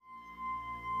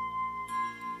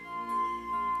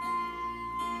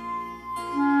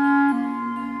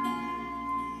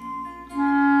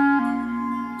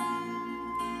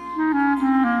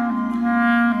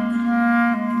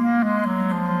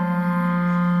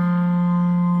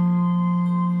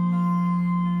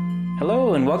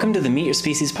Hello and welcome to the Meet Your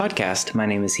Species podcast. My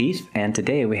name is Heath, and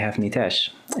today we have Nitesh.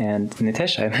 And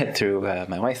Nitesh I met through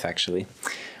my wife, actually.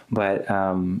 But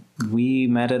we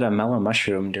met at a mellow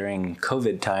mushroom during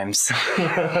COVID times.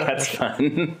 That's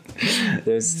fun.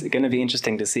 There's going to be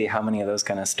interesting to see how many of those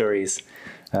kind of stories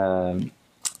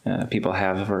people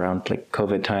have around like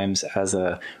COVID times as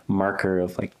a marker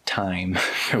of like time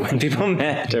for when people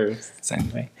met or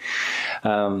same way.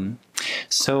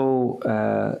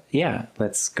 Yeah,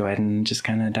 let's go ahead and just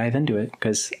kind of dive into it,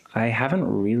 because I haven't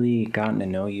really gotten to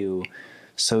know you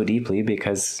so deeply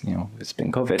because, you know, it's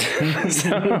been COVID.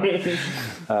 So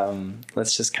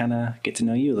let's just kind of get to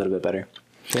know you a little bit better.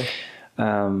 Sure.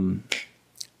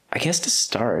 I guess to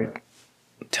start,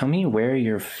 tell me where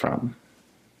you're from.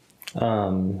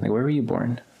 Like, where were you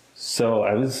born? So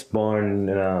I was born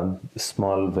in a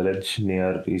small village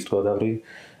near East Godavari.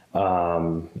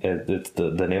 It's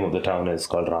the name of the town is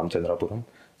called Ramchandrapuram.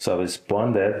 So I was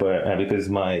born there, but because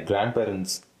my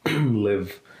grandparents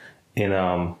live in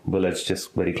a village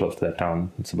just very close to that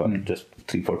town. It's about just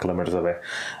 3-4 kilometers away.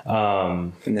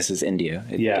 And this is India.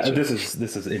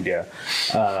 This is India.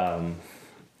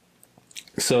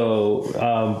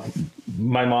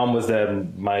 My mom was there.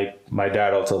 My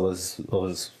dad also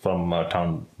was from a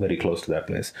town very close to that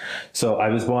place. So I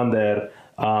was born there,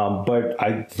 but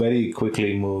I very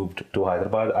quickly moved to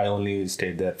Hyderabad. I only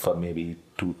stayed there for maybe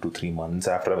 2 to 3 months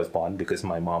after I was born, because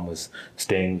my mom was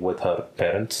staying with her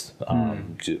parents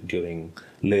during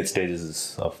late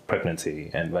stages of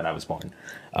pregnancy and when I was born.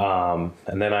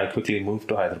 And then I quickly moved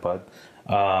to Hyderabad.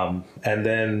 And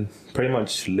then pretty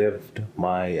much lived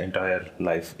my entire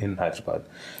life in Hyderabad.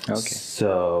 Okay.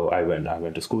 So I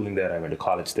went to schooling there. I went to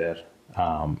college there.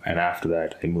 And after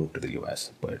that, I moved to the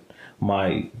US. But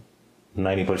my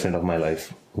 90% of my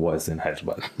life was in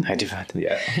Hyderabad. Hyderabad.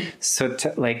 Yeah. So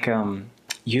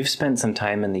you've spent some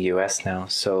time in the US now.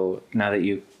 So now that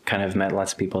you kind of met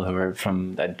lots of people who are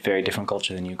from a very different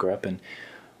culture than you grew up in,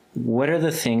 what are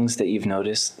the things that you've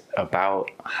noticed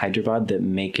about Hyderabad that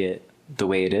make it the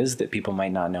way it is that people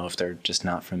might not know if they're just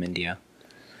not from India?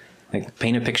 Like,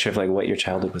 paint a picture of like what your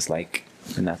childhood was like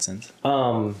in that sense.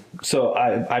 So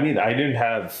I mean, I didn't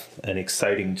have an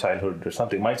exciting childhood or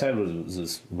something. My childhood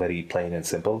was very plain and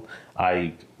simple.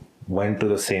 I went to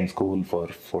the same school for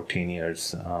 14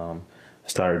 years.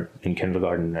 Started in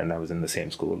kindergarten and I was in the same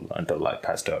school until I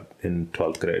passed out in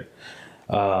 12th grade.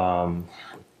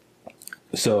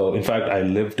 So in fact, I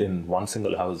lived in one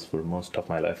single house for most of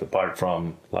my life, apart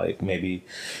from like maybe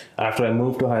after I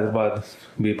moved to Hyderabad,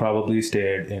 we probably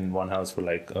stayed in one house for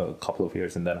like a couple of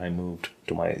years, and then I moved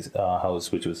to my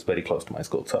house, which was very close to my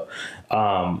school. So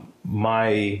I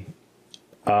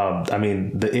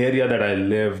mean, the area that I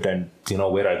lived and, you know,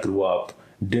 where I grew up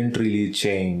didn't really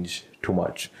change too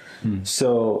much.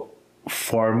 So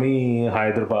for me,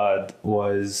 Hyderabad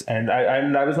was, and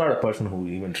I was not a person who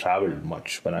even traveled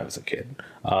much when I was a kid.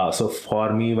 So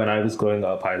for me, when I was growing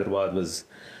up, Hyderabad was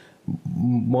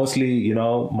mostly, you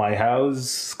know, my house,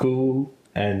 school,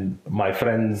 and my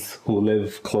friends who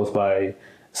live close by.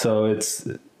 So it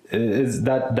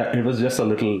was just a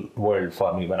little world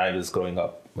for me when I was growing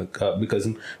up, because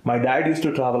my dad used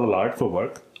to travel a lot for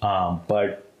work,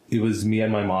 but it was me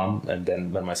and my mom, and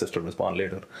then when my sister was born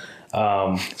later.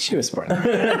 She was born.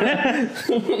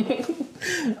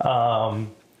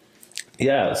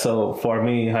 Yeah, so for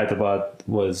me, Hyderabad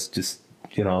was just,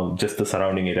 you know, just the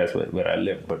surrounding areas where I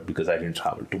lived, but because I didn't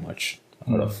travel too much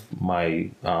out of my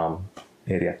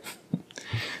area.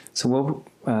 So what,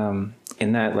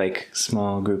 in that like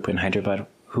small group in Hyderabad,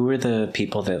 who were the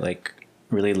people that like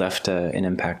really left an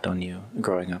impact on you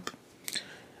growing up?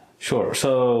 Sure.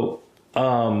 So,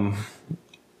 I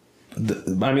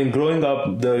mean, growing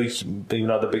up,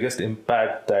 the biggest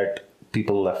impact that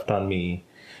people left on me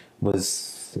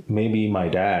was maybe my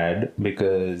dad,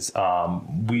 because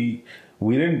we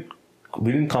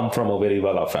didn't come from a very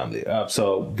well-off family.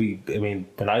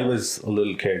 When I was a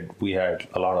little kid, we had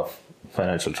a lot of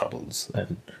financial troubles,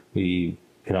 and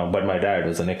but my dad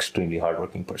was an extremely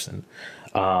hardworking person.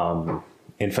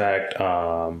 In fact,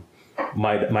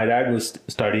 my dad was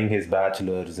studying his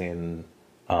bachelor's in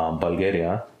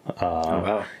Bulgaria. Oh,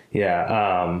 wow.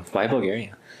 Yeah. Why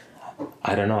Bulgaria?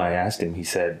 I don't know. I asked him. He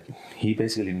said he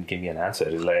basically didn't give me an answer.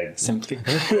 He's like, Simply.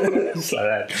 just like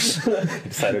that. He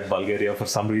decided Bulgaria for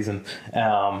some reason.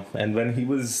 And when he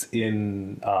was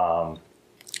in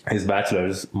his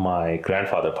bachelor's, my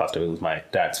grandfather passed away. It was my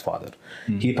dad's father.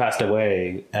 He passed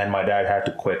away, and my dad had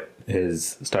to quit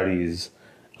his studies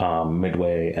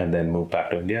midway and then move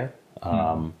back to India.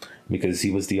 Because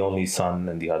he was the only son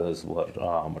and the others were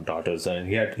daughters, and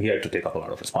he had to take up a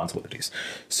lot of responsibilities.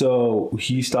 So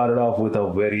he started off with a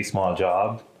very small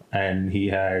job and he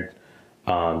had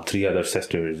three other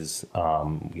sisters,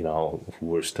 who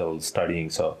were still studying.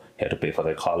 So he had to pay for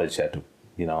their college. He had to,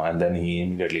 and then he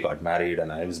immediately got married,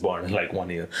 and I was born in like 1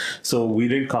 year. So we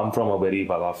didn't come from a very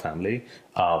well-off family.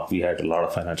 We had a lot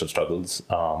of financial struggles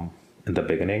in the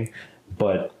beginning,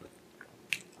 but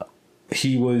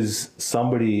he was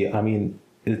somebody. I mean,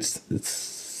 it's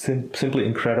simply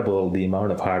incredible the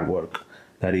amount of hard work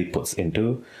that he puts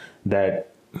into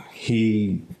that.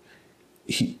 He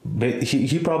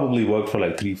probably worked for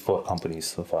like 3-4 companies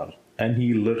so far, and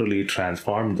he literally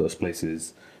transformed those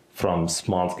places from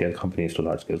small scale companies to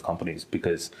large scale companies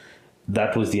because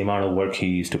that was the amount of work he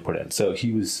used to put in. So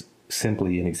he was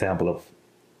simply an example of,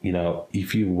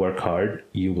 if you work hard,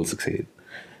 you will succeed.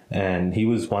 And he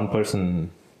was one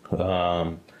person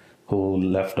who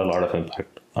left a lot of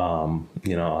impact, on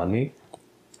me.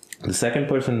 The second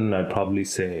person I'd probably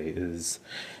say is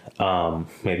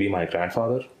maybe my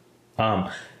grandfather.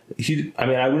 I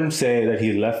wouldn't say that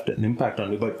he left an impact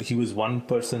on me, but he was one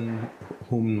person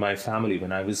whom my family,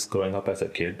 when I was growing up as a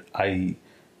kid, I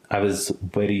was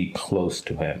very close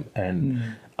to him. And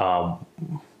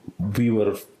me,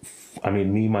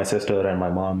 my sister, and my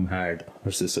mom had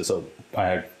her sister. So I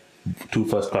had 2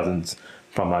 first cousins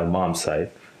from my mom's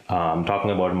side. I'm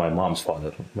talking about my mom's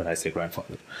father when I say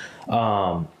grandfather.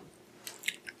 I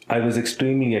was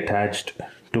extremely attached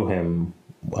to him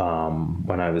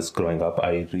when I was growing up.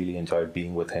 I really enjoyed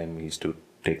being with him. He used to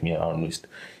take me around.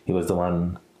 He was the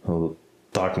one who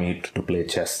taught me to play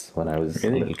chess when I was a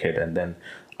little kid. And then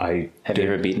Have you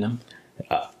ever beaten him?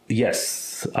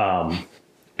 Yes.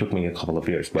 Took me a couple of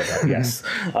years, but yes.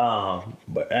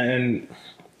 And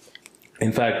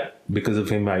in fact, because of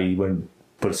him, I even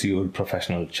pursued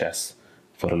professional chess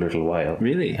for a little while.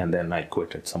 Really? And then I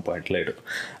quit at some point later.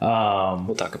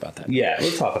 We'll talk about that. Yeah,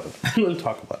 we'll talk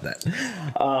about that.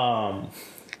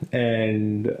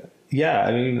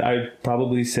 I'd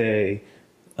probably say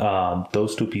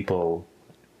those 2 people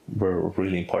were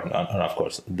really important. And of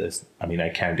course, I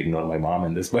can't ignore my mom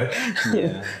in this, but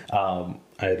Yeah.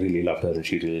 I really loved her and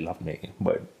she really loved me.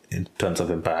 But in terms of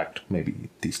impact, maybe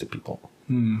these 2 people.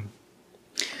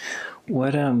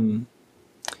 What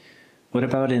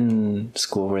about in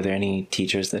school? Were there any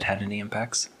teachers that had any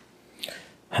impacts?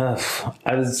 I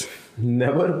was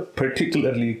never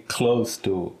particularly close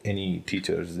to any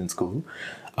teachers in school.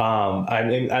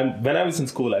 When I was in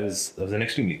school, I was an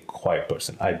extremely quiet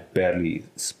person. I barely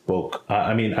spoke.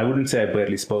 I wouldn't say I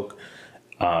barely spoke.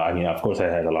 Of course, I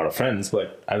had a lot of friends,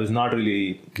 but I was not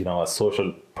really, a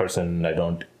social person. I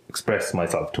don't express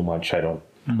myself too much. I'm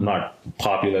not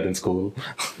popular in school.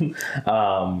 And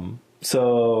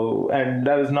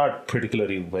I was not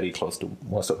particularly very close to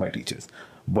most of my teachers.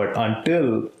 But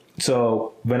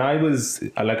when I was,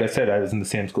 like I said, I was in the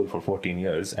same school for 14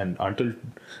 years. And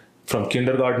from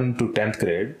kindergarten to 10th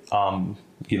grade,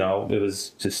 it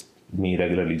was just me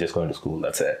regularly just going to school.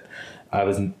 That's it. I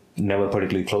was never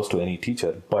particularly close to any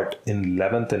teacher. But in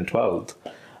 11th and 12th,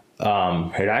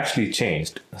 it actually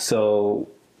changed. So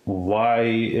why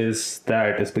is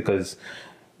that? It's because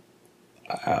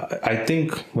I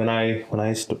think when I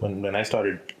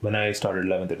started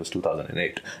 11th, it was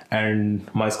 2008, and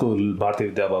my school, Bharati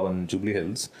Vidya Bhavan, Jubilee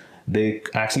Hills, they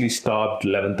actually stopped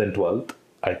 11th and 12th,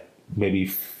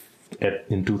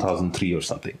 in 2003 or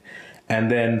something, and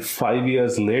then 5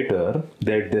 years later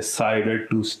they decided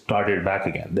to start it back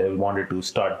again. They wanted to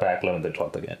start back 11th and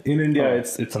 12th again. In India,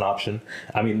 it's an option.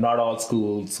 Not all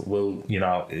schools will.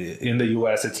 In the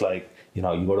US, it's like, you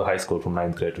go to high school from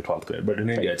 9th grade to 12th grade. But in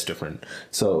India, it's different.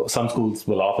 So some schools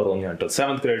will offer only until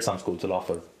 7th grade. Some schools will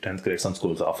offer 10th grade. Some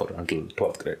schools offer until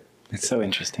 12th grade. It's so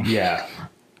interesting. Yeah.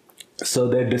 So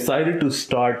they decided to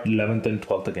start 11th and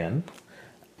 12th again.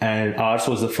 And ours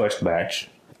was the first batch.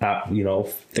 They got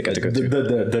to go through.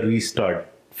 The restart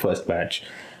first batch.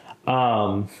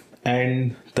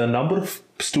 And the number of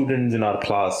students in our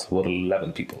class were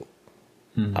 11 people.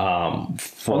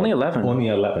 Only 11. Only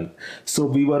 11. So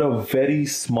we were a very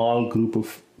small group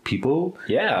of people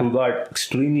who got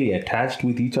extremely attached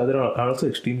with each other and also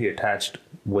extremely attached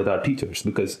with our teachers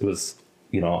because it was,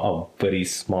 a very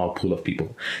small pool of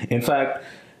people. In fact,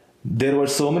 there were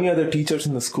so many other teachers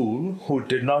in the school who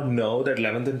did not know that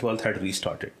 11th and 12th had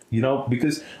restarted,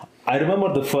 because I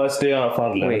remember the first day of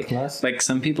our 11th class. Like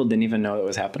some people didn't even know it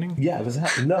was happening? Yeah, it was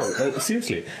happening. No,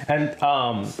 seriously. And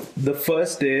the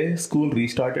first day school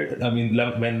restarted,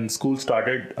 when school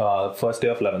started, first day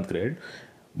of 11th grade,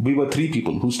 we were 3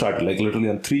 people who started, like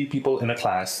literally 3 people in a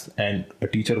class, and a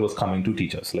teacher was coming to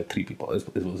teach us, like 3 people.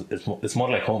 It's more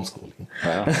like homeschooling.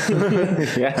 Wow.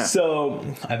 Yeah. So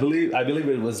I believe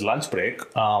it was lunch break.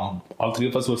 All 3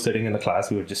 of us were sitting in the class.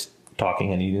 We were just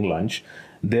talking and eating lunch.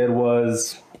 there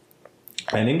was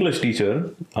an English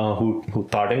teacher who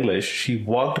taught English. She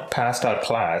walked past our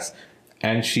class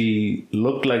and she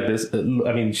looked like this.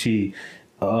 She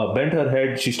bent her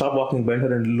head. She stopped walking, bent her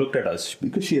head, and looked at us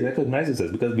because she recognizes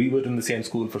us because we were in the same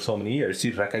school for so many years.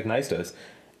 She recognized us.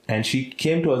 And she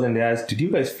came to us and asked, "Did you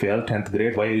guys fail 10th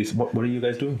grade? What are you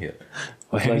guys doing here?"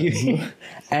 Why are you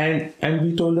and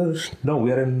we told her, "No,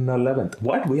 we are in 11th."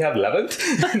 "What? We have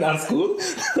 11th in our school?"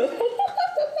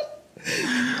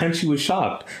 And she was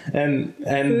shocked. And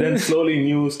then slowly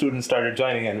new students started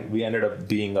joining, and we ended up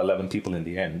being 11 people in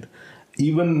the end.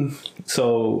 Even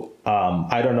so,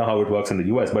 I don't know how it works in the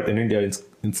US, but in India,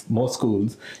 in most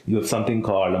schools, you have something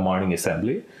called a morning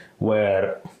assembly,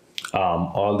 where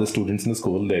all the students in the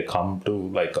school, they come to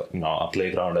like a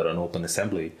playground or an open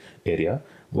assembly area,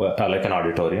 like an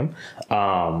auditorium.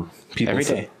 Every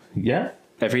day? Yeah.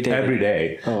 Every day? Every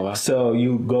day. Oh, wow. So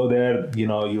you go there,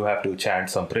 you have to chant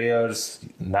some prayers,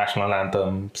 national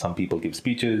anthem. Some people give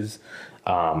speeches.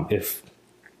 If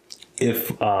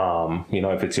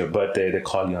it's your birthday, they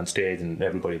call you on stage and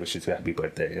everybody wishes you happy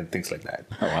birthday and things like that.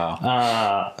 Oh,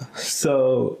 wow.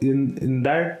 So in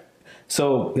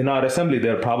our assembly,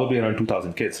 there are probably around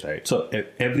 2,000 kids, right? So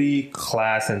every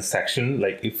class and section,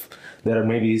 like if there are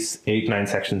maybe 8-9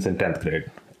 sections in 10th grade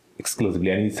exclusively,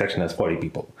 and each section has 40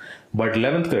 people. But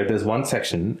 11th grade, there's one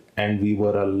section, and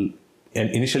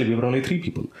initially we were only 3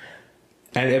 people.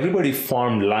 And everybody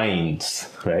formed lines,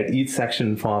 right? Each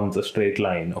section forms a straight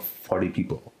line of 40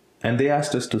 people. And they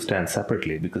asked us to stand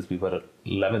separately because we were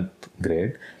 11th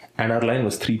grade, and our line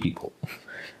was 3 people.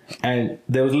 And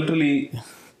there was literally,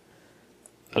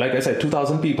 like I said,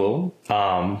 2,000 people,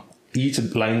 each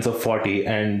lines of 40,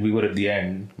 and we were at the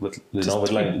end with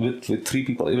 3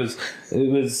 people. It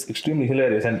was extremely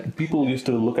hilarious, and people used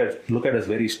to look at us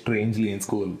very strangely in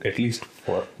school, at least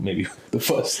for maybe the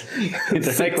first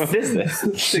It's like, what is this?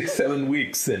 6-7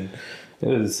 weeks, and it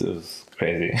was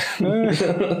crazy.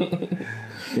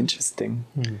 Interesting.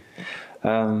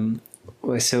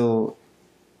 So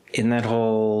in that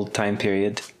whole time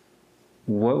period,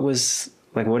 what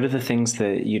are the things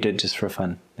that you did just for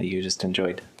fun that you just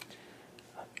enjoyed?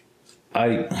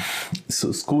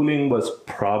 So schooling was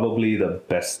probably the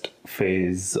best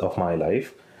phase of my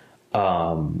life.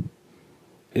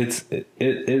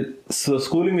 So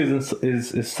schooling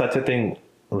is such a thing,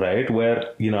 right?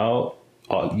 Where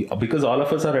because all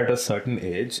of us are at a certain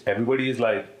age, everybody is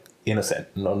like innocent.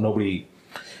 Nobody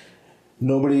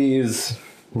is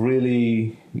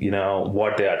really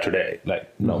what they are today.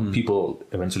 Like people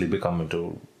eventually become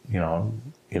into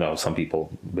some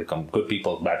people become good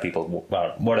people, bad people,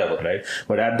 whatever, right?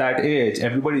 But at that age,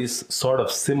 everybody is sort of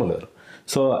similar.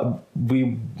 So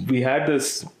we had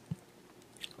this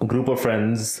group of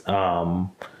friends.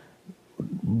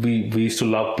 We used to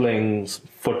love playing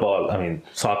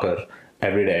soccer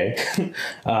every day.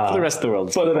 For the rest of the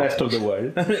world. For the rest of the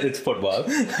world, it's football.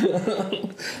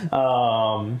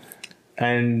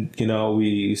 And we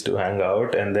used to hang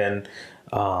out, and then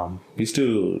we used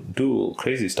to do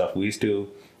crazy stuff. We used to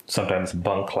sometimes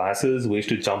bunk classes. We used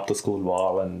to jump the school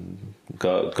wall and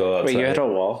go outside. Wait, you had a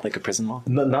wall, like a prison wall?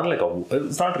 No, not like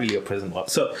it's not really a prison wall.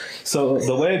 So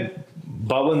the way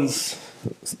Bhavan's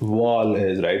wall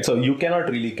is, right? So you cannot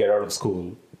really get out of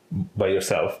school by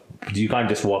yourself. You can't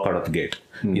just walk out of the gate.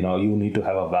 You need to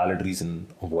have a valid reason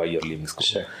of why you're leaving school.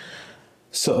 Sure.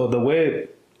 So the way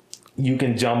you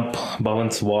can jump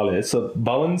Bhavan's wall is, so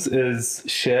Bhavan's is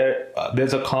shared,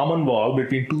 there's a common wall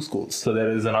between 2 schools. So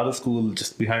there is another school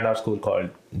just behind our school called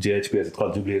JHPS, it's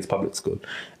called Jubilee Hills Public School,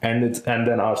 and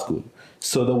then our school.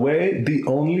 So the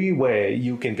only way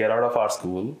you can get out of our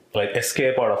school, like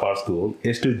escape out of our school,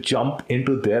 is to jump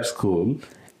into their school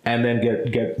and then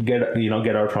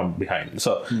get out from behind.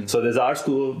 So there's our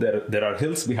school, there are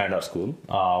hills behind our school.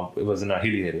 It was in a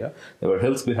hilly area. There were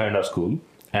hills behind our school.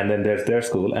 And then there's their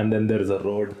school, and then there's a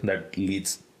road that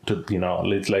leads to,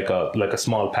 it's like a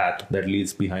small path that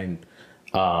leads behind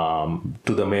to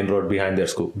the main road behind their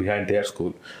school.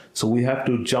 So we have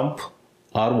to jump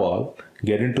our wall,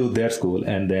 get into their school,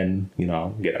 and then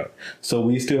get out. So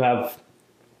we used to have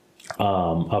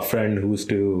a friend who used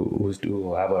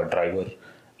to have a driver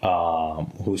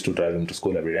who used to drive him to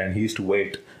school every day, and he used to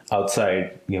wait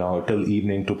outside, till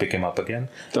evening to pick him up again.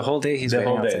 The whole day he's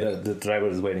waiting outside. The driver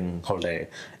is waiting whole day,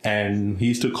 and he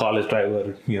used to call his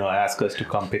driver, ask us to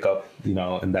come pick up,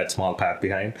 in that small path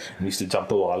behind. And we used to jump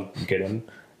the wall, get in,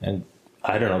 and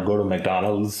I don't know, go to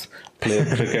McDonald's, play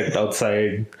cricket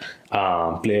outside,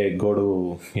 go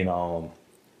to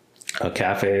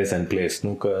cafes and play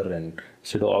snooker and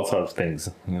do all sorts of things.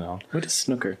 What is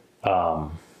snooker?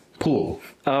 pool.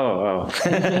 Oh.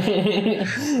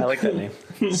 I like that name.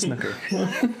 Snooker.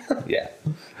 Yeah.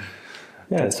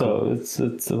 Yeah, That's so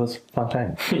it was a fun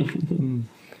time.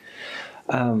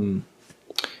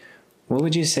 What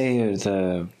would you say are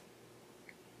the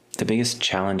biggest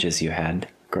challenges you had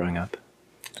growing up?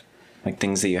 Like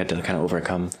things that you had to kind of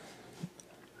overcome?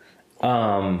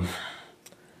 I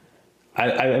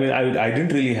mean, I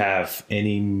didn't really have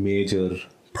any major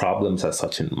problems as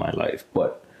such in my life,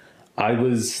 but I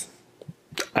was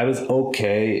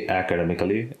okay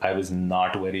academically. I was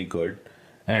not very good,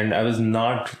 and I was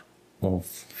not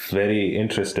very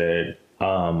interested,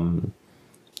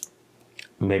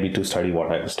 maybe to study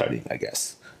what I was studying, I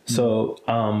guess. So,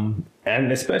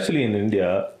 and especially in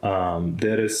India,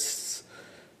 there is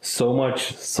so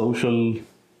much social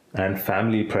and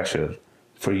family pressure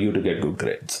for you to get good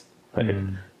grades, right?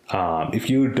 If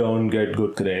you don't get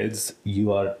good grades,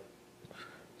 you are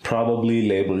probably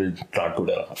labeled not good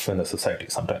enough in the society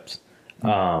sometimes.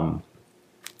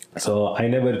 So I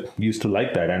never used to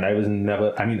like that, and I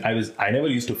never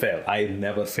used to fail. I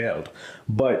never failed,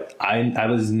 but I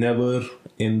was never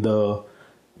in the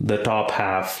top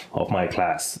half of my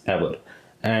class ever,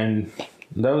 and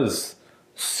that was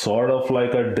sort of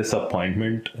like a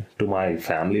disappointment to my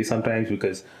family sometimes,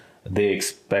 because they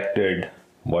expected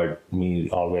what me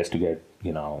always to get,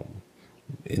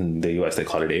 in the US they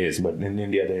call it A's, but in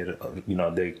India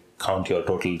they count your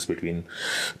totals between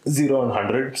 0 and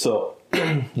 100. So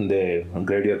they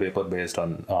grade your paper based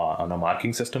on a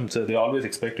marking system. So they always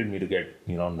expected me to get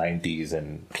 90s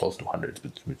and close to hundreds,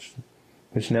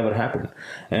 which never happened.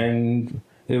 And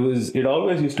it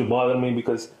always used to bother me,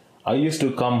 because I used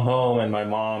to come home and my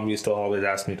mom used to always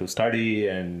ask me to study,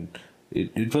 and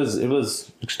it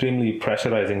was extremely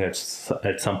pressurizing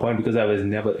at some point, because I was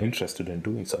never interested in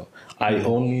doing so. I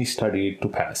only studied to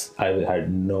pass. I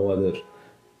had no other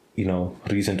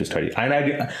reason to study, and I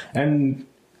didn't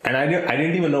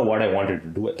even know what I wanted to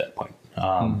do at that point.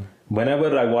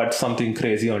 Whenever I watch something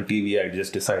crazy on TV, I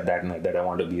just decide that night that I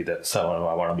want to be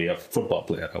I want to be a football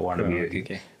player. I want to be.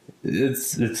 Okay.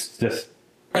 It's just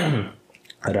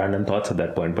random thoughts at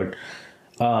that point, but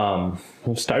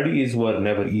studies were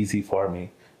never easy for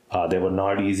me. They were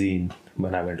not easy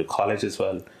when I went to college as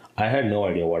well. I had no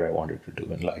idea what I wanted to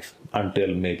do in life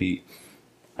until maybe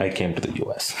I came to the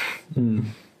US.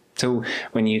 So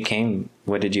when you came,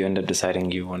 what did you end up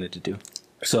deciding you wanted to do?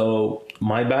 So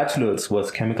my bachelor's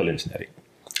was chemical engineering.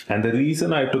 And the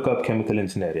reason I took up chemical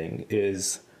engineering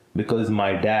is because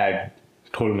my dad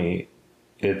told me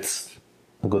it's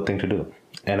a good thing to do.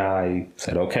 And I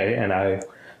said, okay. And I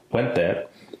went there.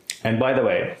 And by the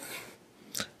way,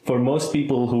 for most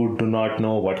people who do not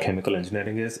know what chemical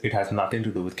engineering is, it has nothing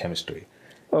to do with chemistry.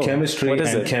 Chemistry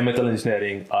and chemical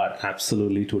engineering are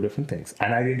absolutely two different things.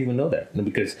 And I didn't even know that,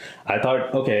 because I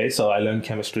thought, okay, so I learned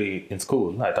chemistry in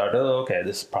school. I thought, oh, okay,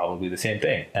 this is probably the same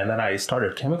thing. And then I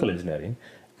started chemical engineering,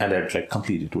 and they're like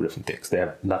completely two different things. They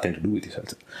have nothing to do with each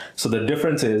other. So the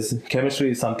difference is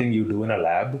chemistry is something you do in a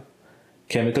lab.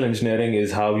 Chemical engineering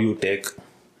is how you take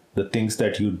the things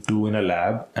that you do in a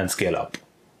lab and scale up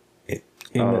to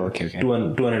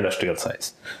an industrial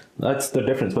size. That's the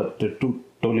difference, but they're two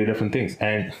totally different things.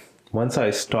 And once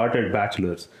I started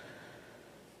bachelor's,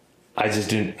 I just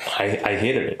didn't. I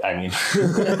hated it. I mean,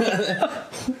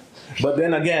 but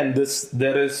then again,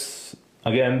 there is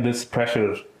this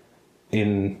pressure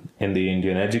in the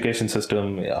Indian education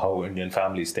system, how Indian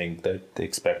families think that they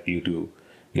expect you to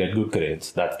get good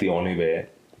grades. That's the only way,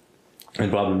 and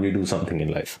probably do something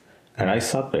in life. And I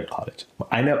sucked at college.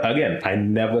 I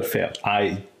never failed.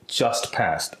 I just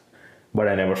passed, but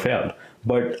I never failed.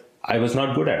 But I was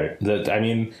not good at it.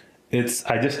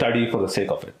 I just study for the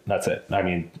sake of it. That's it.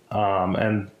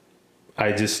 And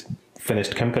I just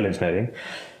finished chemical engineering.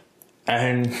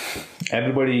 And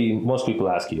most people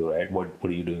ask you, right, what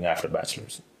are you doing after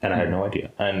bachelor's? And I had no idea.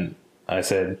 And I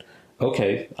said,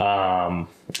 okay,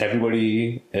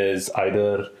 everybody is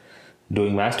either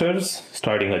doing master's,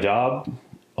 starting a job,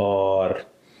 or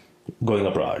going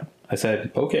abroad. I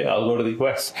said, okay, I'll go to the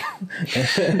US.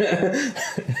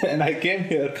 And I came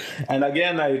here. And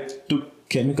again, I took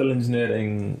chemical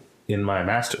engineering in my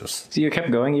master's. So you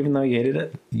kept going even though you hated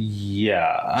it?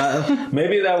 Yeah.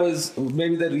 Maybe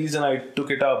the reason I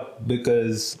took it up,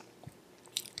 because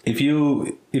if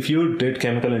you did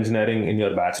chemical engineering in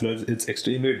your bachelor's, it's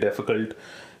extremely difficult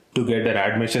to get an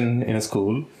admission in a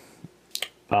school.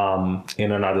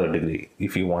 in another degree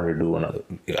if you want to do another.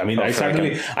 I mean, Oh,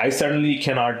 I certainly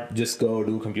cannot just go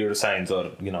do computer science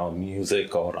or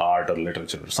music or art or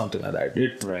literature or something like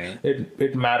that. Right.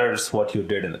 It matters what you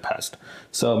did in the past.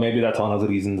 So maybe that's one of the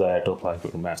reasons I had to apply for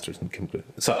a master's in computer.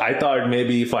 So I thought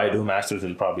maybe if I do master's,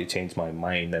 it'll probably change my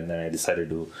mind, and then I decided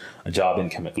to do a job in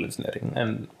chemical engineering.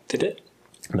 And Did it?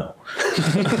 no,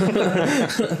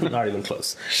 not even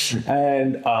close.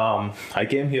 And I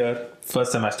came here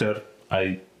first semester.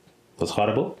 I was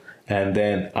horrible, and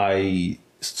then I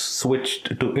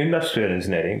switched to industrial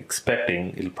engineering,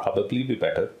 expecting it'll probably be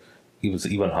better. It was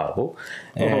even horrible,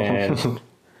 and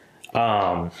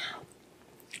I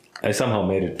somehow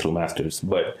made it through masters.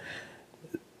 But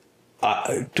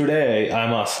today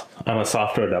I'm a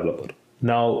software developer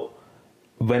now.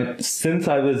 Since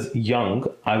I was young,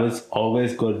 I was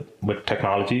always good with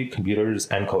technology, computers,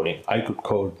 and coding. I could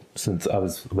code since I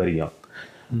was very young.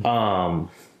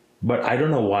 But I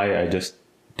don't know why I just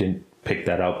didn't pick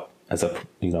that up as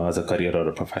a career or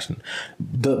a profession.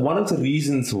 One of the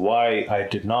reasons why I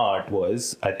did not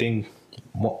was, I think,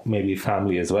 maybe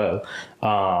family as well.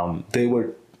 There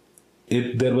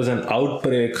was an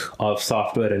outbreak of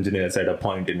software engineers at a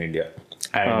point in India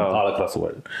and all across the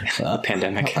world.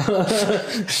 Pandemic.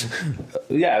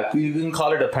 Yeah, you can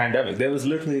call it a pandemic. There was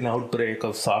literally an outbreak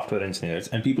of software engineers,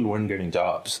 and people weren't getting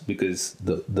jobs because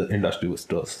the industry was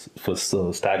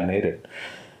so stagnated.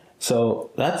 So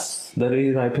that's the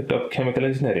reason I picked up chemical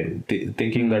engineering,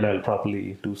 thinking that I'll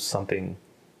probably do something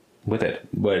with it.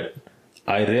 But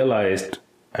I realized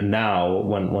now,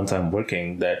 once I'm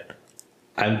working, that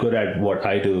I'm good at what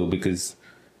I do because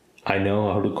I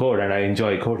know how to code and I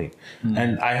enjoy coding.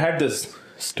 And I had this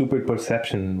stupid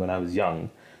perception when I was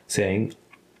young saying,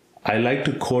 I like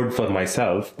to code for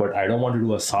myself, but I don't want to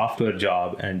do a software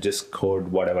job and just code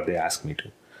whatever they ask me to.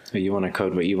 So you want to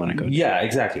code what you want to code. Yeah,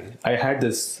 exactly. I had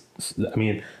this, but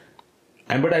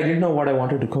I didn't know what I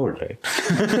wanted to code, right?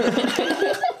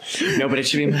 No, but it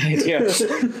should be my idea.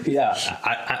 Yeah.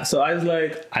 So I was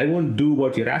like, I won't do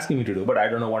what you're asking me to do, but I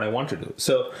don't know what I want to do.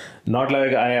 So not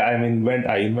like I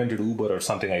invented Uber or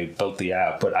something. I built the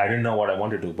app, but I didn't know what I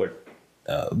wanted to do. But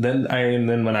then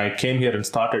when I came here and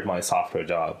started my software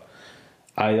job,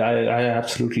 I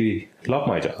absolutely love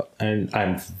my job and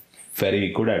I'm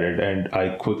very good at it. And I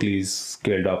quickly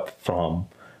scaled up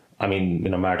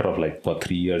in a matter of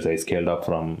 3 years, I scaled up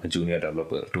from a junior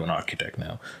developer to an architect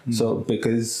now. So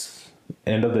because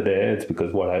end of the day, it's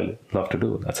because what I love to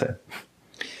do. That's it.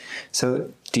 So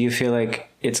do you feel like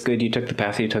it's good you took the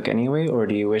path you took anyway, or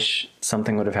do you wish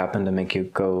something would have happened to make you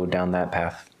go down that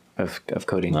path of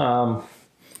coding?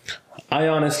 I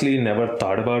honestly never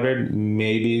thought about it.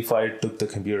 Maybe if I took the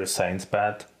computer science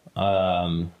path,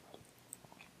 I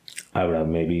would have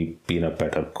maybe been a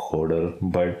better coder,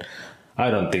 but I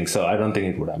don't think so. I don't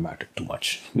think it would have mattered too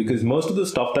much because most of the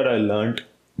stuff that I learned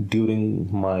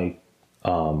during my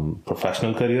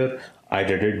professional career, I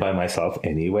did it by myself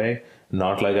anyway.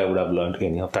 Not like I would have learned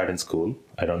any of that in school.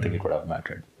 I don't think it would have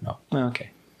mattered. No.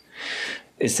 Okay.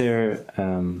 Is there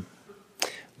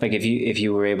if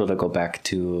you were able to go back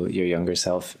to your younger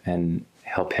self and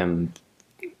help him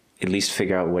at least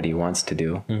figure out what he wants to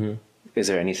do, is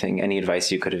there any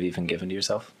advice you could have even given to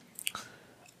yourself?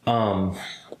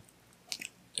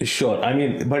 Sure.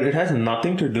 But it has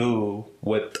nothing to do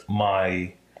with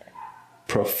my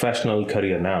professional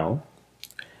career now.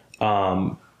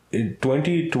 In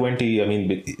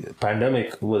 2020,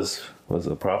 pandemic was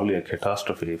probably a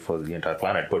catastrophe for the entire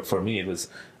planet. But for me, it was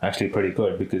actually pretty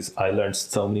good because I learned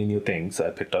so many new things. I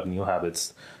picked up new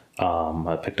habits.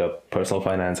 I picked up personal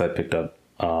finance. I picked up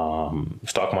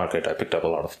stock market. I picked up a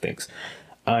lot of things.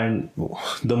 And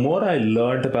the more I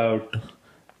learned about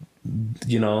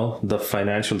the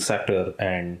financial sector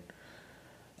and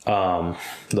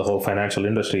the whole financial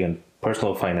industry and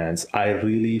personal finance, I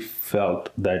really felt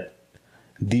that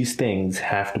these things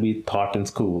have to be taught in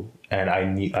school, and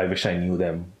I wish I knew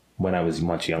them when I was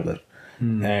much younger.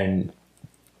 And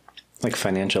like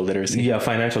financial literacy. Yeah,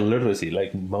 financial literacy.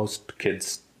 Like most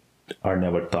kids are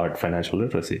never taught financial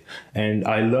literacy, and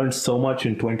I learned so much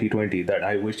in 2020 that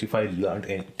I wish if I learned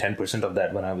 10% of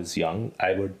that when I was young,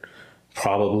 I would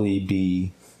probably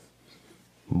be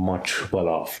much well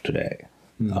off today.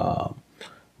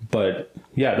 But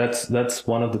yeah, that's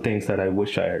one of the things that I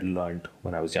wish I had learned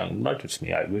when I was young. Not just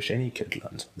me. I wish any kid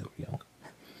learns when they were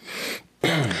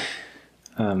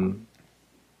young.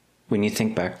 When you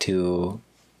think back to,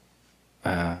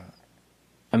 I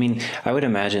would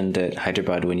imagine that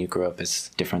Hyderabad when you grew up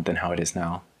is different than how it is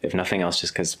now. If nothing else,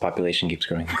 just because population keeps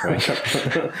growing and growing.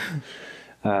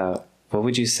 What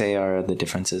would you say are the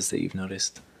differences that you've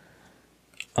noticed?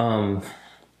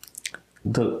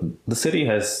 the city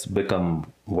has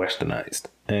become westernized,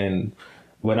 and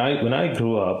when I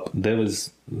grew up, there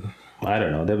was, I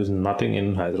don't know, there was nothing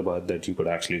in Hyderabad that you could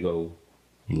actually go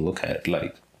look at.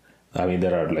 Like, I mean,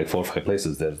 there are like 4 or 5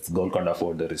 places. There's Golconda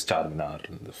Fort, there is Charminar,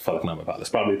 and the Falaknama Palace.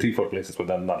 Probably 3 or 4 places, but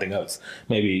then nothing else.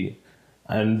 Maybe,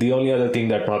 and the only other thing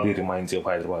that probably reminds you of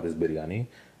Hyderabad is biryani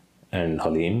and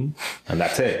Halim, and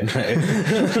that's it. Right?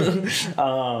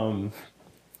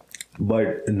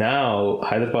 But now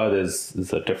Hyderabad is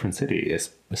a different city,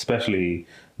 especially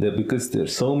there, because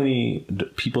there's so many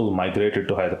people migrated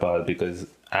to Hyderabad, because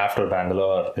after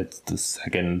Bangalore, it's the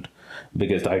second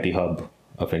biggest IT hub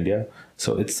of India.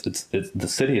 So it's the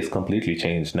city has completely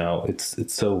changed now.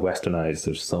 It's so westernized.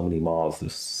 There's so many malls.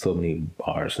 There's so many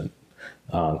bars and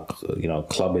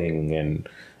clubbing, and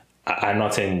I'm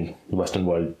not saying the Western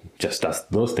world just does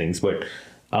those things, but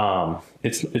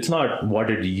it's not what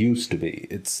it used to be.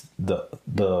 It's the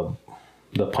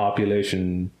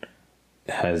population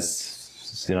has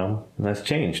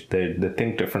changed. They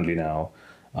think differently now.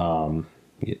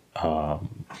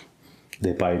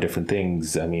 They buy different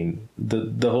things. I mean,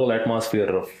 the whole atmosphere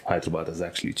of Hyderabad has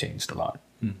actually changed a lot.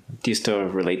 Do you still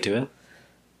relate to it?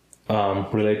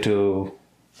 Relate to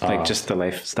like just the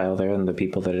lifestyle there and the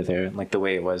people that are there, like the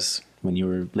way it was when you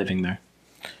were living there?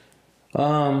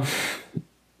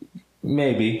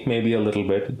 Maybe a little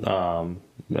bit,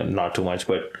 not too much,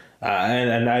 but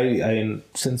and I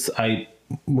since I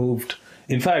moved,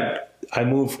 in fact, I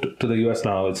moved to the US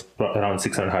now. It's around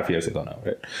 6.5 years ago now,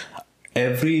 right?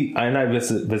 I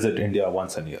visit India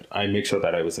once a year. I make sure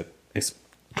that I visit.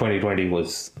 2020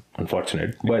 was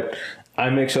unfortunate, but I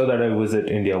make sure that I visit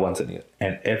India once a year.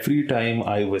 And every time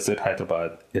I visit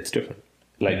Hyderabad, it's different.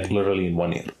 Like literally in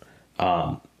 1 year.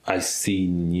 I see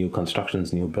new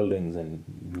constructions, new buildings, and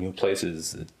new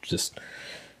places. It's just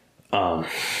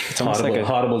it's almost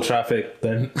horrible traffic.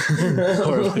 Then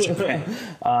horrible traffic.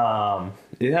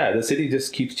 Yeah, the city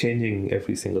just keeps changing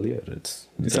every single year. It's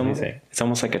amazing. It's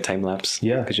almost like a time lapse.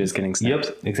 Yeah, because you're just getting snapped.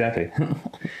 Yep, exactly.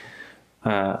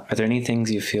 Are there any things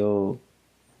you feel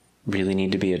really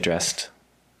need to be addressed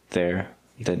there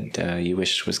that you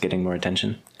wish was getting more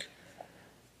attention?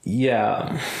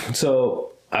 Yeah.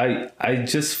 So I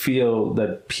just feel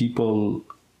that people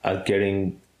are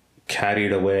getting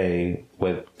carried away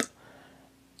with,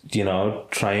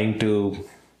 trying to,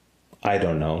 I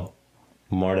don't know,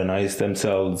 modernize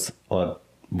themselves or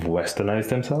westernize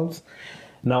themselves.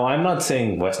 Now, I'm not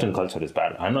saying Western culture is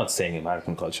bad. I'm not saying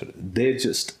American culture. They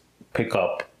just pick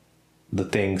up the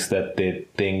things that they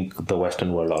think the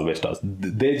Western world always does.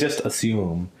 They just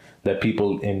assume that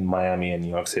people in Miami and New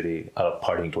York City are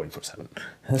partying 24/7.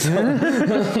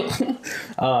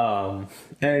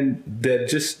 And they're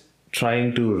just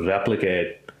trying to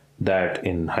replicate that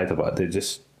in Hyderabad. They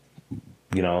just,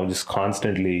 just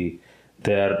constantly,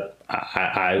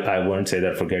 I won't say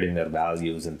they're forgetting their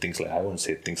values and things like, I won't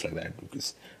say things like that,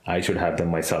 because I should have them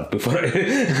myself before I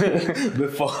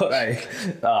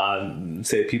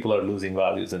say people are losing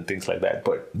values and things like that.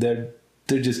 But they're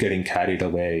just getting carried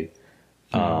away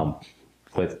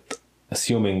with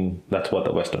assuming that's what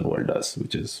the Western world does,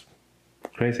 which is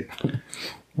crazy.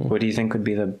 What do you think would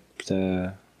be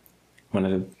the one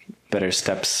of the better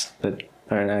steps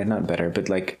or not better, but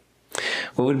like,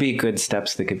 what would be good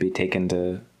steps that could be taken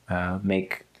to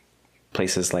make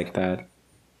places like that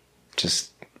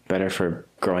just better for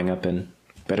growing up and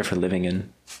better for living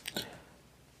in?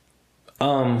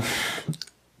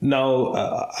 No,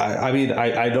 I mean,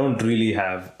 I don't really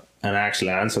have an actual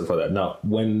answer for that. Now,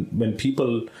 when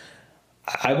people,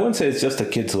 I won't say it's just the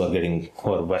kids who are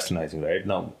westernizing, right?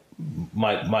 Now,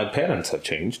 my parents have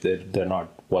changed. They're not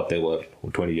what they were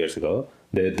 20 years ago.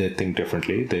 They think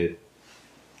differently. They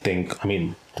think, I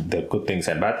mean, there are good things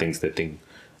and bad things. They think,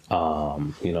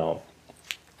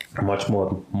 much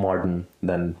more modern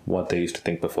than what they used to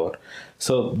think before.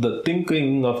 So the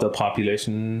thinking of the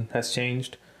population has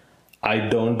changed. I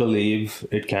don't believe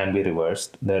it can be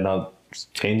reversed.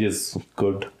 Change is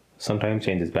good sometimes,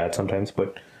 change is bad sometimes,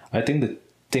 but I think the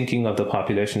thinking of the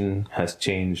population has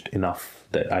changed enough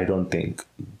that I don't think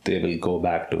they will go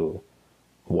back to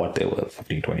what they were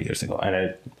 15, 20 years ago.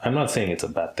 And I'm not saying it's a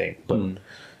bad thing, but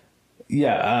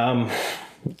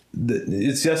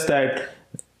it's just that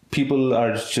people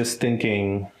are just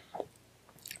thinking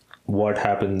what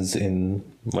happens in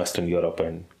Western Europe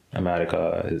and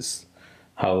America is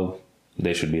how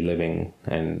they should be living,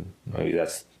 and maybe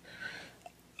it's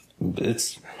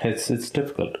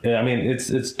difficult. I mean,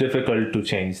 it's difficult to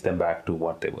change them back to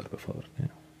what they were before. Yeah.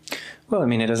 Well, I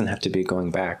mean, it doesn't have to be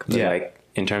going back, but like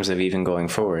in terms of even going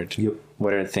forward,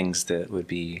 what are things that would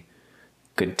be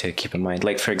good to keep in mind?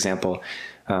 Like, for example,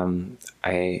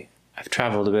 I I've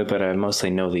traveled a bit, but I mostly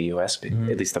know the U.S.,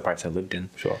 at least the parts I lived in.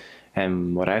 Sure.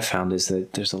 And what I've found is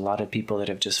that there's a lot of people that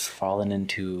have just fallen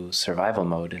into survival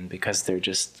mode, and because they're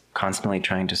just constantly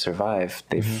trying to survive,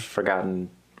 they've forgotten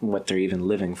what they're even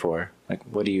living for. Like,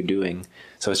 what are you doing?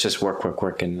 So it's just work, work,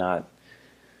 work, and not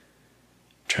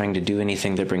trying to do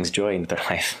anything that brings joy into their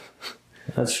life.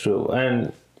 That's true.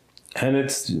 And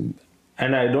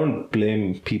I don't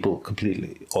blame people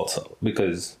completely also,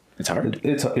 because It's hard.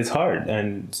 It's hard,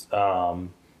 and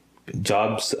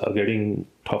jobs are getting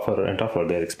tougher and tougher.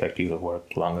 They expect you to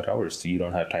work longer hours, so you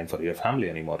don't have time for your family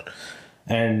anymore.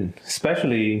 And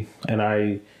especially,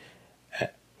 and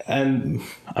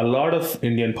a lot of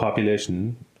Indian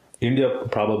population, India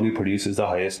probably produces the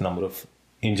highest number of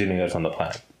engineers on the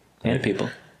planet. And people.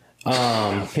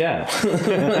 Yeah.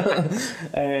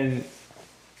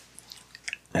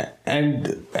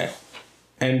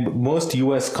 and most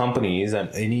US companies and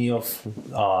any of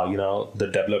the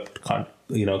developed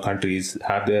countries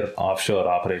have their offshore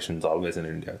operations always in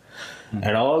India.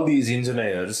 And all these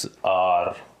engineers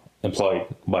are employed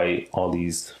by all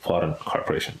these foreign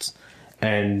corporations,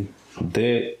 and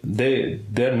they're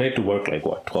made to work like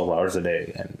 12 hours a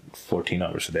day and 14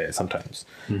 hours a day sometimes.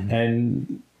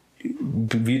 And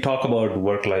we talk about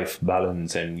work-life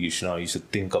balance, and you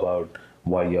should think about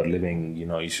why you're living.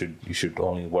 You should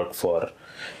only work for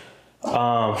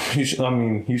you should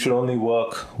only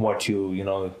work what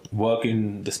work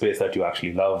in the space that you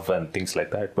actually love and things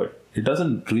like that. But it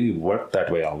doesn't really work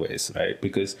that way always, right?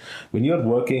 Because when you're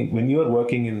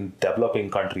working in developing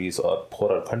countries or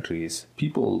poorer countries,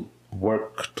 people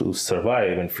work to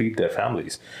survive and feed their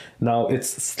families. Now, it's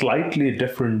slightly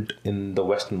different in the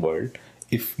Western world.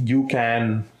 If you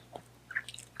can,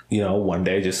 one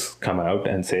day just come out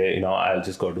and say, I'll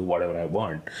just go do whatever I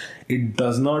want. It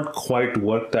does not quite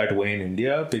work that way in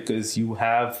India, because you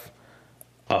have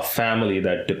a family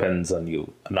that depends on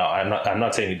you. Now, I'm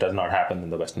not saying it does not happen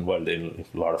in the Western world. There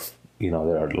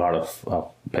are a lot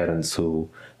of parents who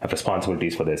have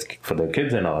responsibilities for their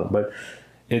kids and all, but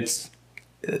it's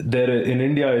there in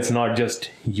India. It's not just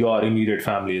your immediate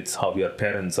family. It's how your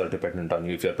parents are dependent on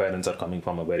you. If your parents are coming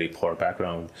from a very poor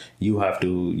background, you have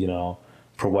to,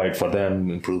 provide for them,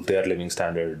 improve their living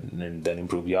standard, and then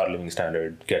improve your living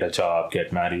standard, get a job,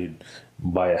 get married,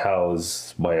 buy a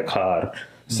house, buy a car.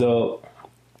 So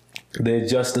they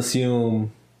just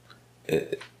assume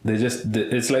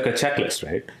it's like a checklist,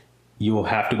 right? You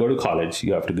have to go to college,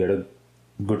 you have to get a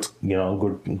good you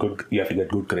have to get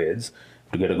good grades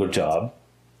to get a good job,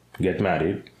 get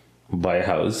married, buy a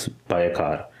house, buy a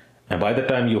car. And by the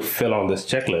time you fill all this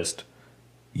checklist,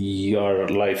 your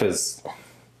life is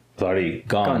already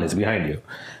gone. It's behind you.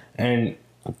 And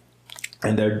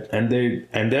they're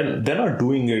not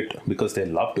doing it because they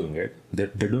love doing it.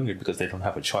 They're doing it because they don't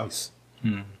have a choice.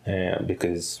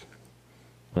 Because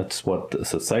that's what the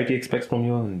society expects from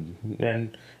you,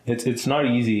 and it's not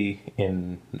easy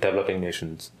in developing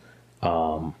nations,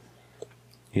 to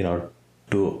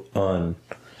earn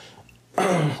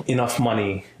enough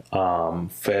money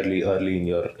fairly early in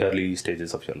your early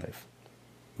stages of your life.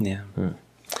 Yeah.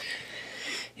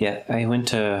 Yeah, I went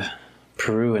to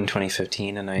Peru in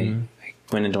 2015, and I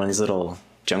went into one of these little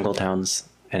jungle towns,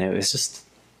 and it was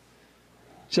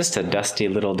just a dusty,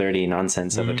 little dirty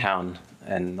nonsense of a town.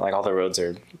 And like all the roads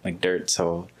are like dirt,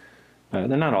 so they're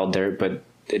not all dirt, but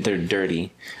they're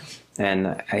dirty.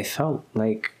 And I felt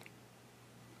like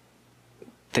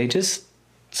they just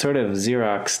sort of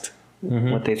Xeroxed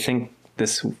what they think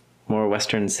this more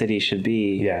Western city should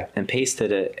be, and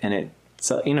pasted it, and it.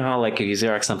 So you know how like if you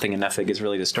Xerox something enough, it gets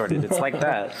really distorted. It's like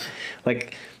that.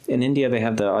 Like in India, they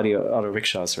have the auto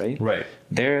rickshaws, right? Right.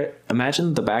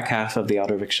 Imagine the back half of the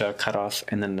auto rickshaw cut off,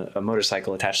 and then a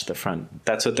motorcycle attached to the front.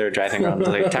 That's what they're driving around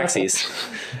like taxis,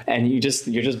 and you're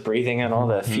just breathing in all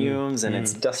the fumes, and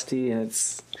it's dusty, and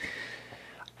it's.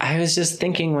 I was just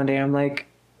thinking one day, I'm like,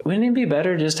 wouldn't it be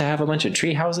better just to have a bunch of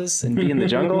tree houses and be in the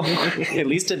jungle? At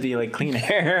least it'd be like clean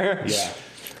air. Yeah.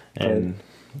 And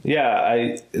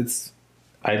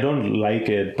I don't like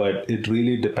it, but it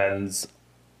really depends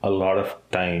a lot of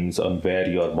times on where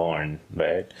you're born,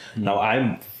 right? Now,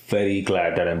 I'm very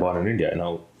glad that I'm born in India.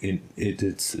 Now,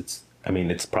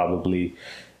 it's probably,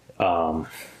 I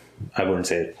wouldn't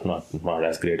say it's not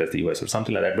as great as the US or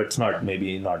something like that, but it's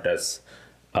maybe not as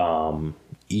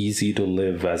easy to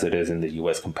live as it is in the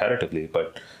US comparatively.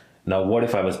 But now, what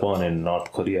if I was born in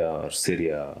North Korea or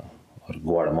Syria or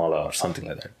Guatemala or something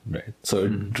like that, right? So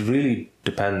it really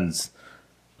depends,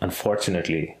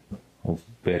 unfortunately, of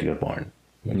where you're born.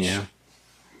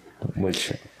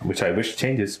 Which I wish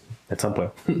changes at some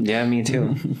point. Yeah, me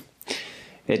too.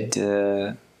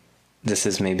 This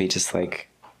is maybe just like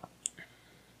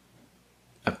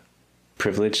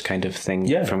privileged kind of thing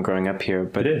Yeah. from growing up here.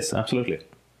 But It is, absolutely.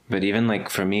 But even like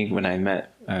for me, when I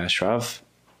met Shrav,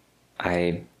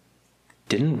 I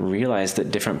didn't realize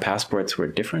that different passports were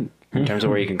different in terms of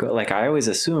where you can go. Like I always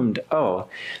assumed, oh,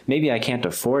 maybe I can't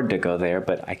afford to go there,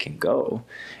 but I can go.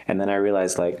 And then I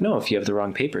realized like, no, if you have the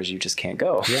wrong papers, you just can't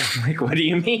go. Yeah. Like, what do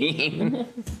you mean?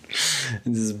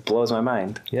 It just blows my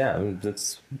mind. Yeah, I mean,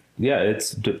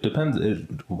 depends.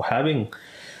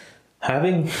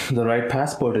 Having the right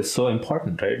passport is so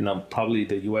important, right? Now, probably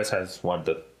the US has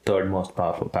the third most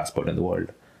powerful passport in the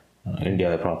world.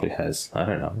 India probably has, I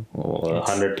don't know,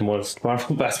 100th most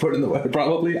powerful passport in the world,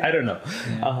 probably. I don't know.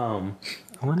 Yeah.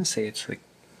 I want to say it's like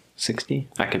 60.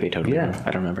 I could be totally wrong.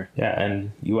 I don't remember. Yeah,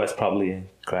 and US probably,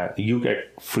 you get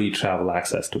free travel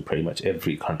access to pretty much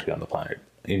every country on the planet.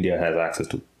 India has access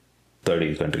to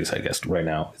 30 countries, I guess, right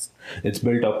now. It's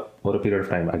built up over a period of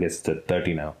time. I guess it's at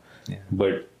 30 now. Yeah.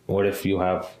 But what if you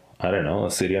have, I don't know,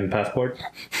 a Syrian passport?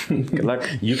 Good luck.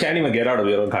 You can't even get out of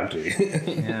your own country.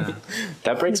 Yeah.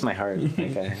 That breaks my heart.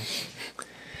 Like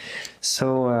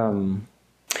So,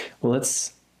 well,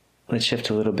 let's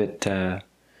shift a little bit.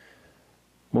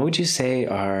 What would you say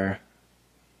are,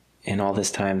 in all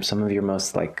this time, some of your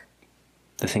most, like,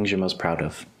 the things you're most proud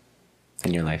of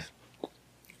in your life?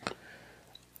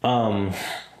 One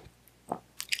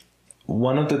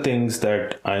of the things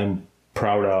that I'm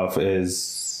proud of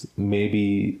is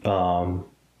maybe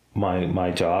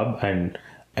my job, and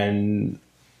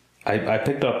I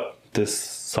picked up this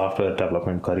software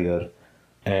development career,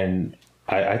 and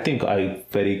I think I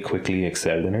very quickly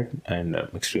excelled in it, and I'm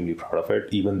extremely proud of it,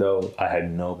 even though I had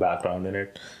no background in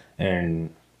it.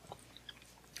 And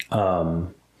I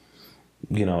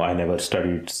never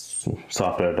studied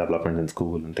software development in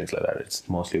school and things like that. It's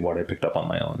mostly what I picked up on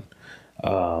my own.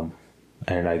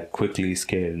 And I quickly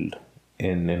scaled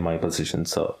in my position,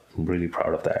 so I'm really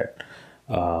proud of that.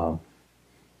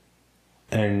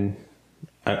 And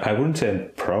I wouldn't say I'm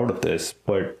proud of this,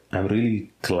 but I'm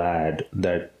really glad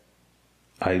that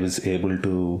I was able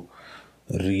to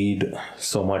read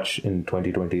so much in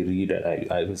 2020.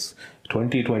 I was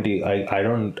 2020. I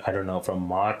don't know, from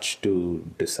March to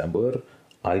December,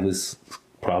 I was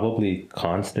probably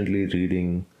constantly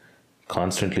reading,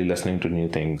 constantly listening to new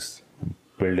things,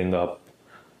 building up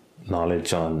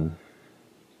knowledge on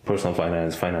personal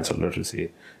finance, financial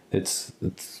literacy. It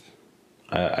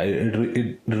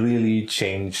really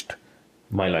changed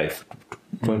my life.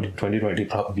 2020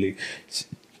 probably,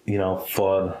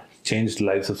 changed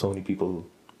lives of so many people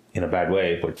in a bad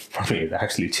way, but for me, it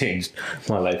actually changed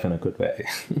my life in a good way.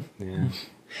 Yeah.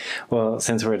 Well,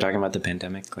 since we're talking about the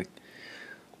pandemic, like,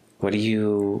 what do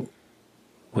you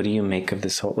make of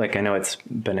this whole, like, I know it's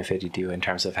benefited you in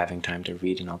terms of having time to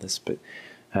read and all this, but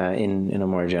in a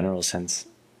more general sense,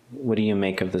 what do you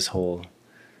make of this whole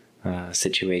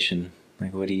situation?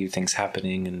 Like, what do you think's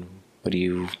happening, and what do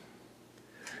you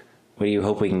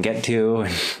hope we can get to?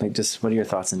 And like, just what are your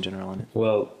thoughts in general on it?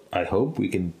 Well, I hope we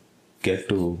can get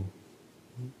to,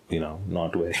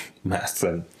 not wearing masks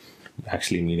and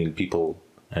actually meeting people.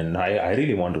 And I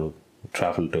really want to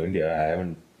travel to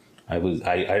India. I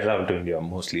travel to India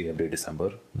mostly every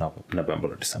December,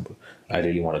 November or December. I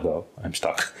really want to go. I'm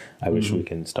stuck. I wish we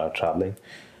can start traveling.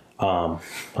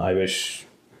 I wish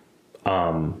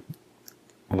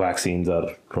vaccines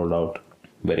are rolled out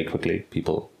very quickly.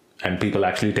 People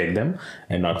actually take them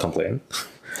and not complain.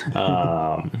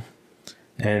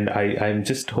 And I'm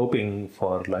just hoping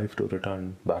for life to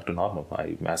return back to normal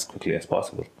as quickly as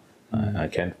possible. I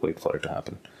can't wait for it to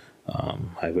happen.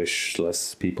 I wish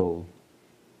less people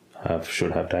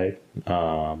should have died.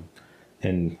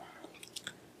 And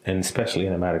especially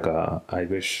in America, I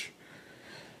wish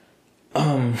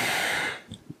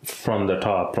from the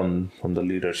top, from the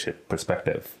leadership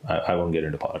perspective, I won't get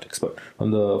into politics, but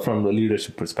from the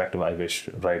leadership perspective, I wish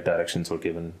right directions were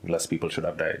given. Less people should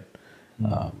have died.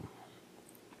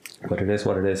 But it is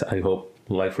what it is. I hope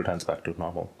life returns back to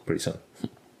normal pretty soon.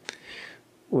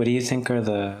 What do you think are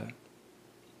the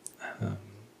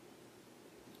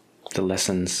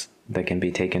lessons that can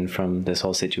be taken from this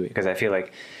whole situation? Because I feel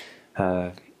like,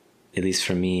 at least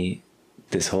for me,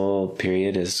 this whole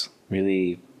period is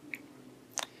really,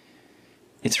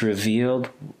 it's revealed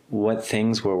what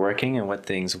things were working and what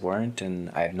things weren't.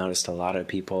 And I've noticed a lot of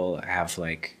people have,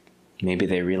 like, maybe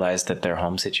they realized that their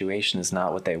home situation is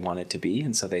not what they want it to be.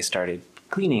 And so they started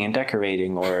cleaning and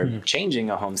decorating or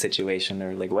changing a home situation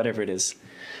or like whatever it is.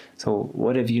 So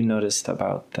what have you noticed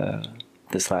about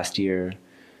this last year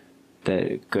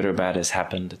that good or bad has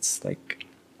happened? It's like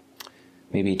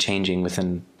maybe changing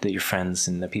within your friends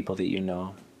and the people that you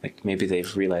know, like maybe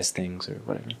they've realized things or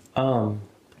whatever.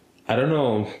 I don't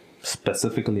know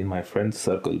specifically in my friend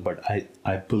circle, but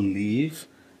I believe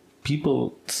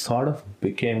people sort of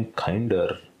became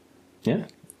kinder Yeah.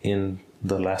 in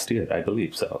the last year. I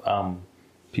believe so.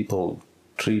 People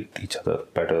treat each other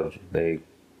better. They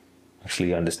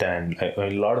actually understand. A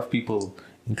lot of people,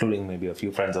 including maybe a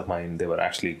few friends of mine, they were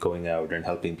actually going out and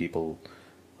helping people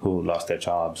who lost their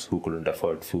jobs, who couldn't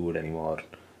afford food anymore.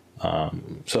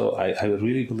 So I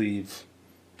really believe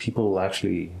people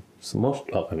actually, so most,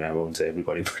 I mean, I won't say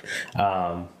everybody, but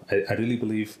I really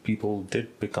believe people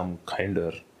did become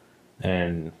kinder,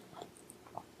 and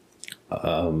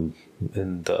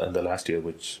in the last year,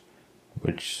 which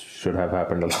should have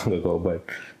happened a long ago, but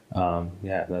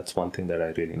yeah, that's one thing that I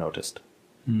really noticed.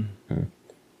 Mm.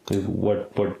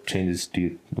 What changes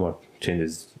did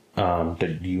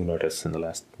you notice in the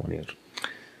last 1 year?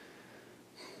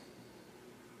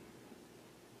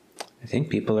 I think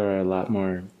people are a lot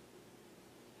more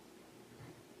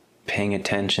paying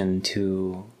attention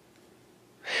to.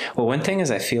 Well, one thing is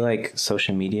I feel like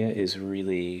social media is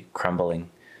really crumbling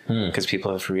because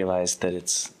people have realized that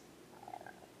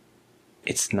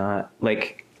it's not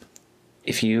like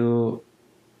if you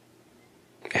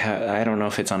I don't know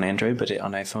if it's on Android, but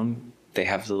on iPhone, they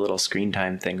have the little screen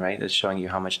time thing, right? That's showing you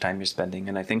how much time you're spending.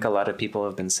 And I think a lot of people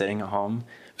have been sitting at home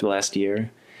for the last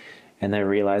year and they're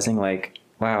realizing like,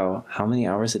 wow, how many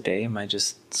hours a day am I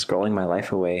just scrolling my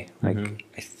life away? Like,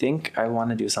 I think I want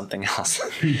to do something else.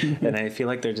 And I feel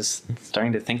like they're just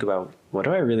starting to think about, what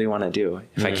do I really want to do?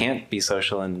 If I can't be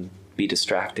social and be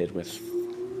distracted with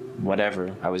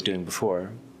whatever I was doing before,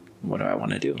 what do I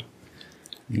want to do?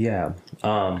 Yeah.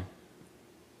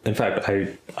 In fact,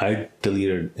 I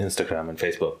deleted Instagram and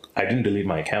Facebook. I didn't delete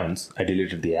my accounts. I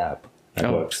deleted the app.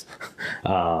 That works.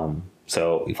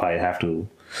 So if I have to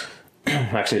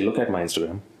actually look at my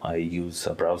Instagram, I use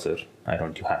a browser. I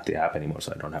don't have the app anymore,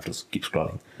 so I don't have to keep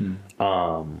scrolling.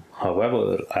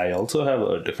 However, I also have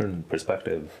a different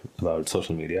perspective about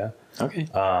social media. Okay.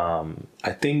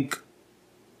 I think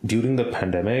during the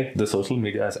pandemic, the social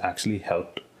media has actually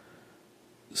helped,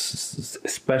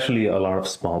 especially a lot of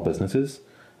small businesses,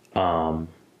 for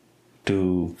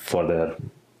their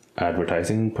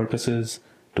advertising purposes,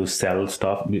 to sell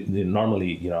stuff.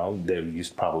 Normally, they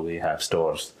used to probably have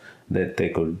stores that they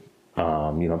could,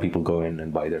 people go in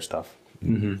and buy their stuff,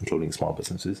 including small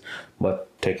businesses. But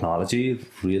technology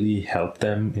really helped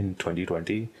them in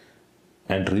 2020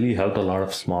 and really helped a lot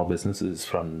of small businesses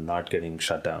from not getting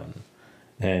shut down.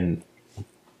 And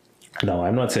now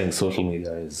I'm not saying social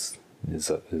media is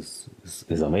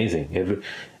amazing.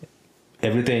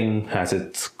 Everything has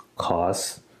its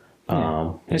costs.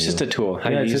 It's just a tool. How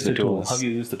you use the tool. How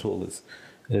you use the tool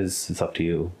is up to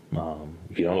you.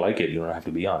 If you don't like it, you don't have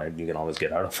to be on it. You can always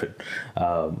get out of it.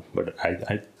 But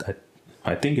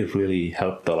I think it really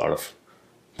helped a lot of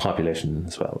population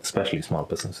as well, especially small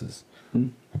businesses.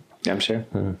 Yeah, I'm sure.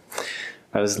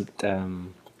 I was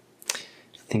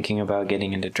thinking about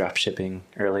getting into drop shipping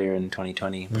earlier in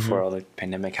 2020 before all the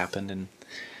pandemic happened, and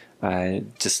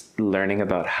just learning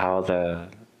about how the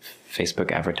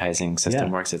Facebook advertising system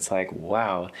works. It's like,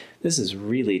 wow, this is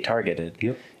really targeted.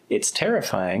 Yep. It's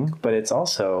terrifying, but it's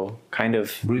also kind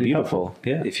of really beautiful.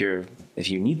 Yeah. If you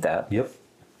need that. Yep.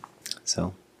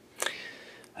 So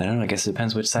I don't know. I guess it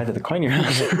depends which side of the coin you're on.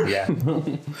 Yeah.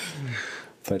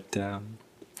 But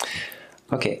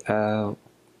okay.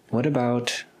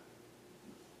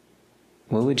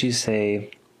 What would you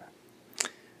say?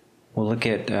 We'll look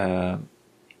at.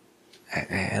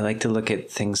 I like to look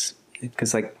at things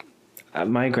because, like,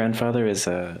 my grandfather is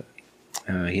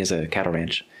he has a cattle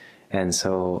ranch, and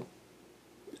so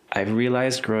I've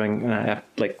realized growing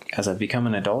as I've become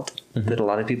an adult that a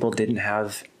lot of people didn't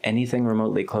have anything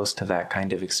remotely close to that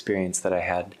kind of experience that I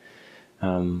had.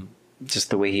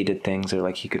 Just the way he did things, or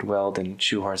like he could weld and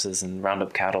shoe horses and round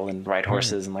up cattle and ride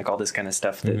horses and like all this kind of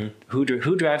stuff. That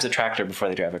who drives a tractor before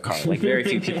they drive a car? Like very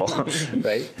few people,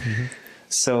 right?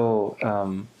 So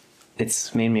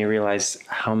it's made me realize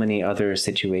how many other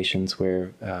situations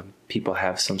where people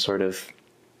have some sort of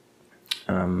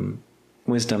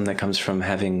wisdom that comes from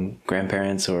having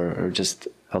grandparents or just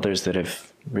elders that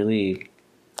have really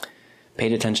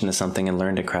paid attention to something and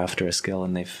learned a craft or a skill,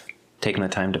 and they've taken the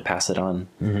time to pass it on.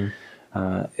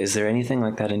 Is there anything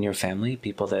like that in your family?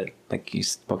 People that, like you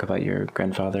spoke about your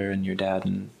grandfather and your dad,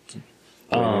 and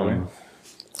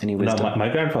any wisdom? No, my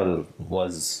grandfather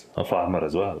was a farmer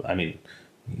as well. I mean,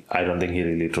 I don't think he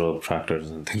really drove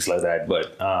tractors and things like that,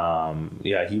 but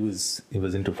yeah, he was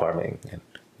into farming and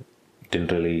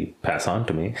didn't really pass on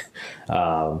to me.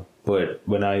 But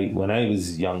when I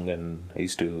was young, and I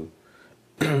used to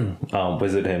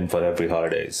visit him for every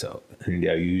holiday. So in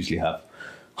India, you usually have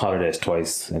holidays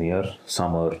twice a year,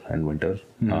 summer and winter.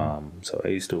 So I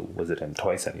used to visit him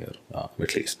twice a year,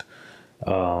 at least.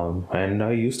 And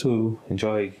I used to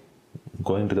enjoy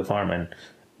going to the farm. And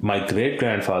my great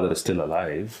grandfather is still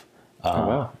alive. Oh,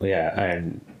 wow. Yeah,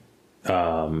 and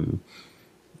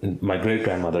my great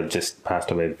grandmother just passed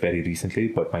away very recently,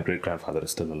 but my great grandfather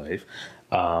is still alive.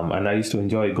 And I used to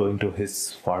enjoy going to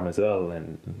his farm as well.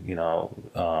 And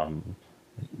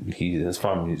his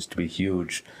farm used to be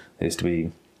huge. There used to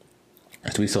be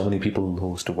so many people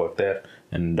who used to work there,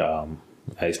 and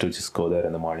I used to just go there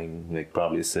in the morning, like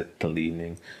probably sit till the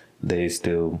evening. They used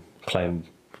to climb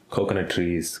coconut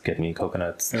trees, get me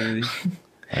coconuts. Really?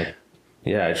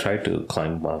 I tried to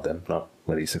climb one of them, not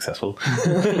very successful.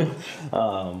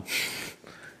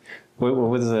 What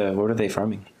were they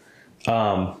farming?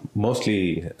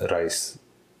 Mostly rice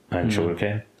and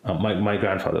sugarcane. My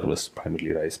grandfather was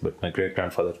primarily rice, but my great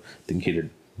grandfather, I think he did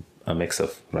a mix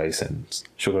of rice and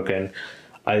sugarcane.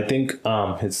 I think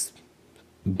it's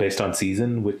based on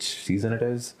season, which season it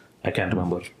is. I can't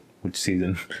remember which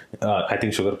season. I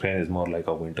think sugarcane is more like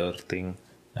a winter thing,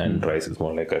 and rice is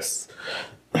more like a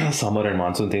summer and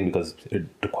monsoon thing because it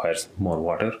requires more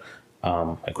water.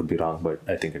 I could be wrong, but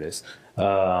I think it is.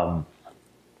 I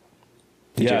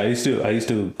used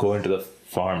to go into the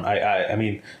farm. I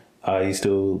mean, I used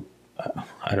to.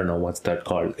 I don't know what's that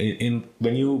called. In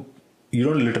when you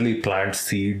don't literally plant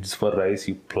seeds for rice.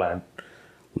 You plant.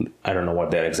 I don't know what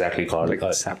they're exactly called.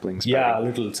 Like saplings. Yeah,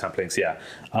 little saplings. Yeah.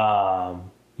 I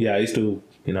used to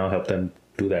help them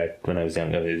do that when I was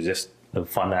younger. It was just a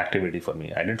fun activity for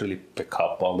me. I didn't really pick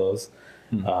up all those,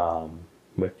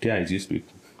 but yeah, it used to be.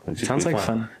 Sounds like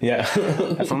fun. Yeah.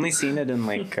 I've only seen it in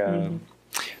like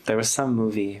there was some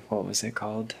movie. What was it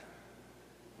called?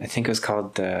 I think it was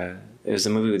called. It was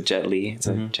a movie with Jet Li. It's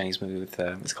a Chinese movie with.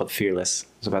 It's called Fearless. It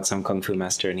was about some kung fu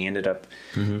master, and he ended up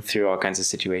through all kinds of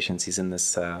situations. He's in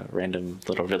this random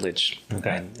little village,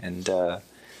 and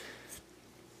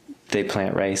they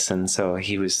plant rice, and so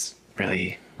he was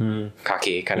really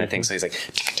cocky kind of thing. So he's like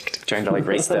trying to like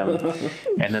race them,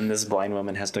 and then this blind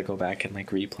woman has to go back and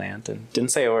like replant, and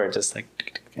didn't say a word, just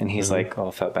like, and he's like,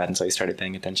 oh, felt bad, and so he started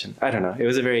paying attention. I don't know. It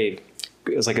was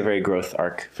like a very growth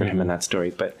arc for him in that story,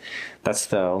 but that's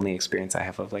the only experience I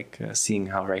have of like seeing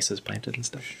how rice is planted and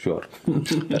stuff. Sure.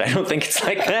 But I don't think it's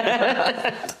like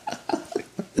that.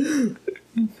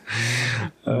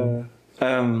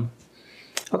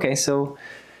 Okay, so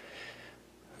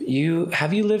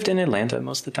have you lived in Atlanta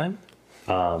most of the time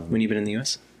when you've been in the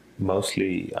U.S.?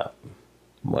 Mostly,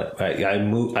 I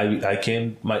moved. I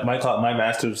came. My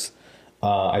master's.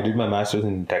 I did my master's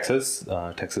in Texas,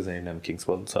 Texas A&M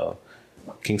Kingsville. So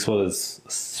Kingsville is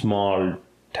a small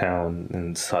town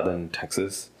in southern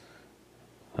Texas.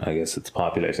 I guess its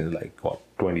population is like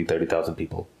 20,000-30,000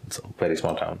 people. It's a very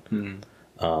small town.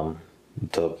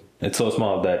 So it's so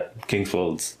small that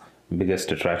Kingsville's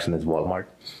biggest attraction is Walmart.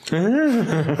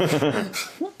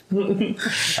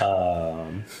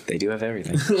 They do have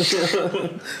everything.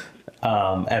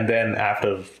 And then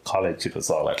after college, it was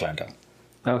all Atlanta.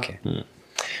 Okay.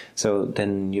 So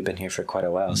then you've been here for quite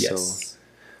a while. Yes. So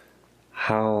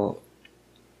how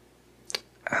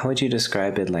would you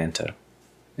describe Atlanta?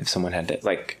 If someone had to,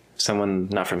 like someone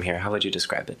not from here, how would you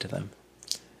describe it to them?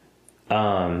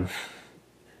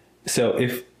 So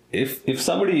if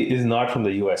somebody is not from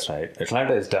the US, right,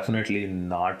 Atlanta is definitely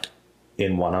not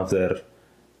in one of their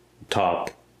top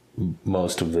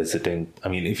most visiting. I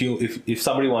mean, if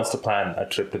somebody wants to plan a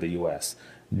trip to the US,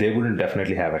 they wouldn't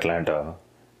definitely have Atlanta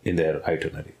in their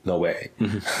itinerary. No way.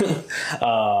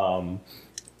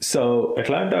 So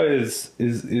Atlanta is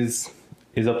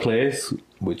a place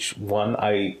which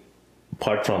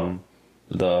apart from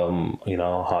the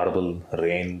horrible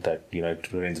rain that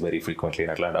it rains very frequently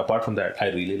in Atlanta. Apart from that, I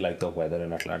really like the weather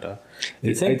in Atlanta.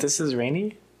 You think this is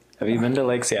rainy? Have you been to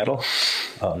like Seattle?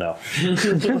 Oh no.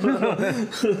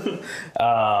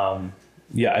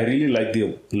 Yeah, I really like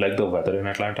the weather in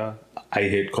Atlanta. I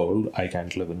hate cold. I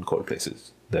can't live in cold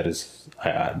places. There's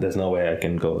no way I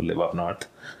can go live up north.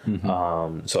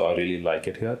 So I really like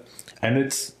it here, and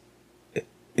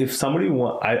if somebody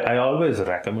I always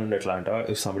recommend Atlanta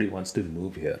if somebody wants to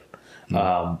move here,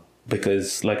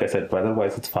 because like I said,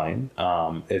 weather-wise it's fine.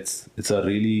 It's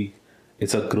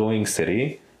a growing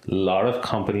city. A lot of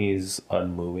companies are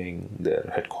moving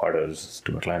their headquarters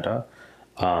to Atlanta.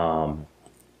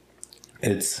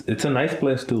 It's a nice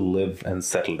place to live and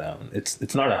settle down.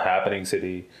 It's not a happening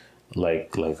city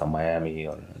like a Miami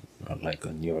or like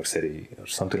a New York City or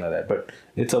something like that, but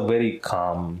it's a very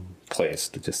calm place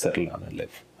to just settle down and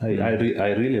live. I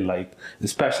really like,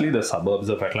 especially the suburbs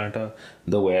of Atlanta,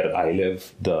 where I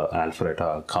live, the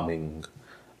Alpharetta, Cumming,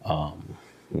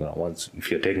 once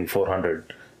if you're taking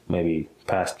 400, maybe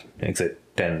past exit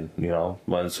 10,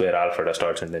 once where Alfreda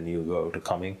starts and then you go to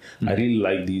Cumming. I really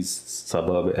like these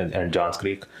suburb and Johns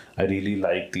Creek. I really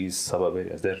like these suburb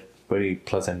areas. They're very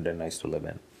pleasant and nice to live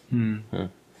in.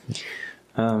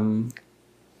 Are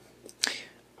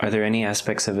there any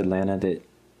aspects of Atlanta that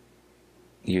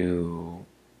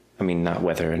not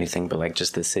weather or anything, but like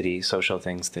just the city, social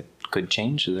things that could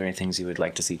change? Are there any things you would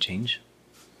like to see change?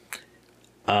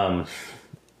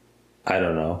 I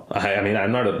don't know.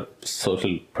 I'm not a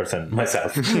social person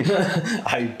myself.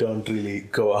 I don't really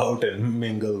go out and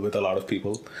mingle with a lot of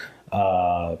people.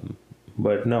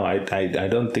 But no, I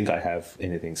don't think I have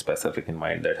anything specific in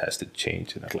mind that has to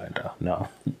change in Atlanta. No.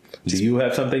 Do you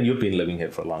have something? You've been living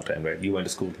here for a long time, right? You went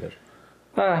to school here.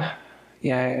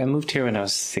 Yeah, I moved here when I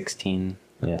was 16.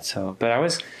 Yeah. So, but I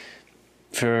was,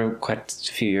 for quite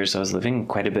a few years, I was living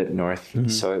quite a bit north. Mm-hmm.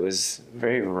 So it was a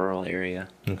very rural area.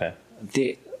 Okay.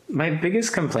 My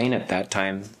biggest complaint at that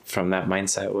time from that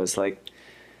mindset was like,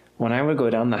 when I would go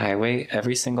down the highway,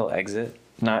 every single exit,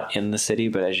 not in the city,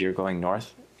 but as you're going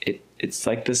north, it's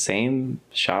like the same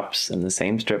shops and the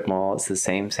same strip mall. It's the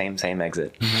same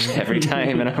exit every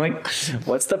time. And I'm like,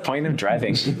 what's the point of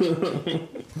driving?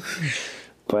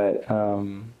 But,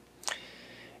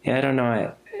 yeah, I don't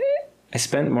know. I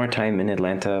spent more time in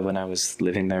Atlanta when I was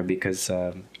living there because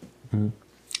I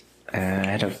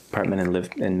had an apartment and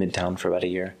lived in Midtown for about a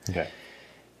year. Okay.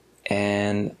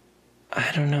 And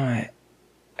I don't know.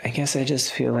 I guess I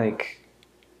just feel like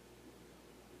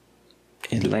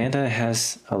Atlanta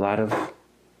has a lot of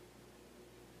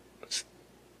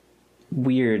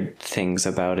weird things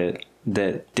about it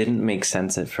that didn't make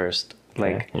sense at first.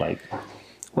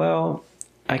 Well,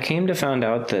 I came to find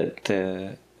out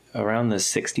that around the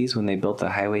 60s when they built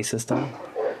the highway system,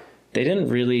 they didn't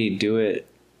really do it,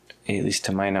 at least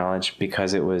to my knowledge,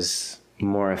 because it was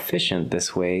more efficient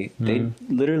this way. They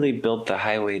literally built the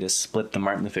highway to split the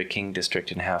Martin Luther King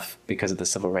district in half because of the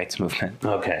civil rights movement.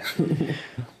 Okay.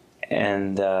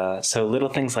 And so little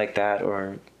things like that,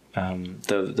 or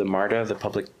the MARTA, the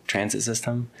public transit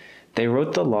system, they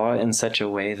wrote the law in such a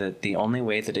way that the only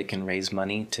way that it can raise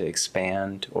money to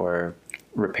expand or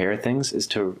repair things is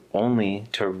to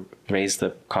raise the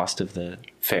cost of the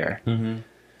fare,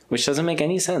 which doesn't make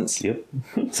any sense. Yep.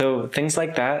 So things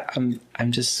like that,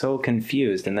 I'm just so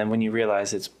confused. And then when you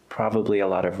realize it's probably a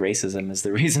lot of racism is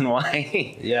the reason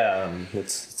why. Yeah,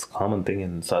 it's a common thing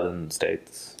in southern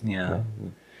states. Yeah.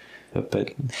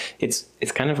 But it's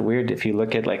kind of weird if you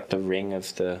look at like the ring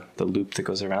of the loop that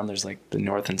goes around. There's like the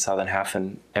north and southern half,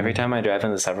 and every time I drive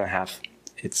in the southern half,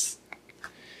 it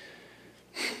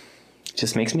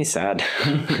just makes me sad.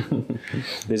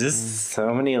 There's just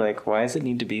so many like, why does it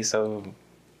need to be so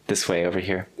this way over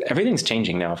here? Everything's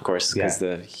changing now, of course, because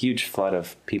the huge flood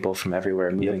of people from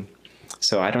everywhere moving. Yep.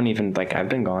 So I don't even I've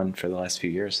been gone for the last few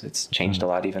years. It's changed a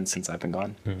lot even since I've been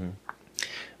gone.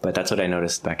 But that's what I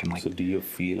noticed back in So do you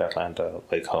feel Atlanta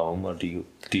like home, or do you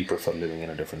prefer living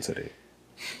in a different city?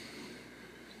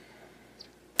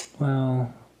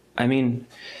 Well,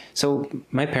 so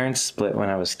my parents split when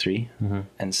I was 3.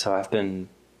 And so I've been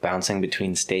bouncing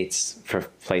between states for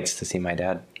flights to see my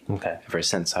dad. Okay. Ever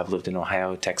since. I've lived in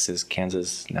Ohio, Texas,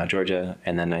 Kansas, now Georgia,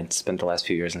 and then I spent the last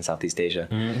few years in Southeast Asia.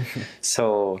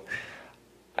 So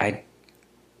I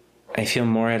feel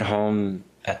more at home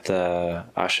at the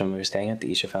ashram we were staying at,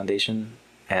 the Isha Foundation,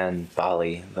 and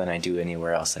Bali than I do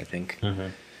anywhere else, I think.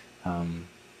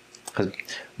 Because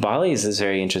Bali is this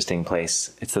very interesting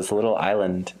place. It's this little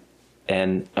island,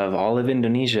 and of all of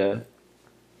Indonesia,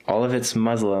 all of it's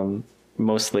Muslim,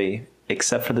 mostly,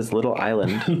 except for this little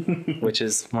island, which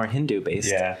is more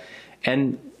Hindu-based. Yeah.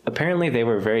 And apparently they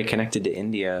were very connected to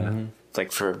India,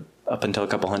 like for up until a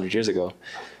couple hundred years ago.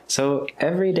 So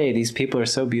every day, these people are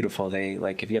so beautiful. They,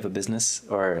 like, if you have a business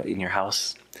or in your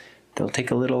house, they'll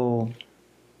take a little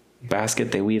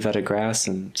basket they weave out of grass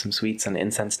and some sweets and an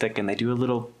incense stick, and they do a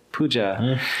little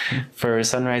puja for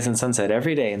sunrise and sunset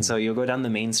every day. And so you'll go down the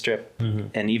main strip,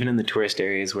 and even in the tourist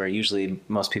areas where usually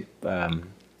most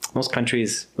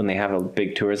countries, when they have a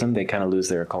big tourism, they kind of lose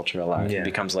their culture a lot. It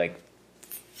becomes like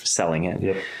selling it.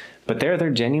 Yep. But they're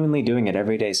genuinely doing it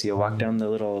every day. So you'll walk down the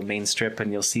little main strip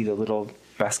and you'll see the little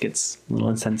baskets, little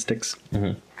incense sticks.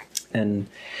 And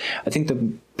I think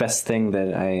the best thing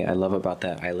that I love about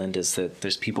that island is that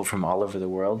there's people from all over the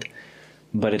world,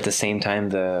 but at the same time,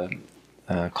 the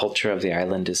culture of the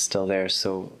island is still there.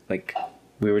 So like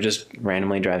we were just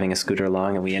randomly driving a scooter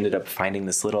along and we ended up finding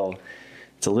it's a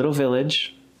little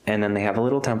village, and then they have a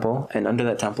little temple, and under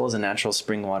that temple is a natural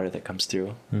spring water that comes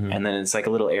through. And then it's like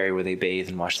a little area where they bathe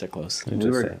and wash their clothes.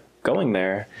 We were going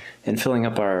there and filling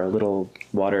up our little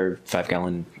water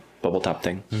 5-gallon bubble top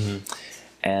thing.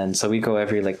 And so we go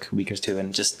every like week or two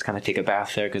and just kind of take a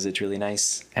bath there because it's really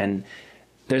nice. And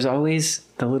there's always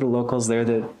the little locals there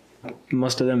that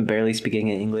most of them barely speaking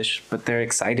English, but they're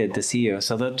excited to see you.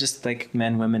 So they'll just like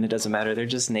men, women, it doesn't matter. They're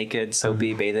just naked,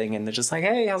 soapy, bathing, and they're just like,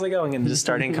 hey, how's it going? And just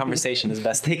starting conversation as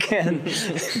best they can.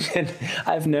 And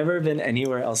I've never been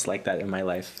anywhere else like that in my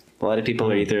life. A lot of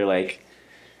people are either like,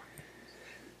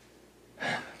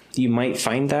 you might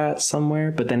find that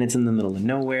somewhere, but then it's in the middle of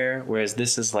nowhere. Whereas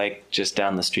this is like just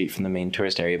down the street from the main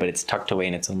tourist area, but it's tucked away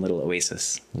in its own little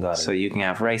oasis. So you can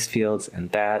have rice fields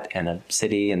and that, and a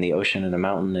city and the ocean and a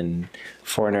mountain and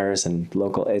foreigners and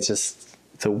local. It's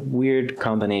a weird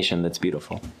combination that's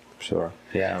beautiful. Sure.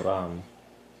 Yeah.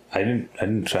 I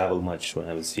didn't travel much when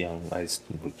I was young. I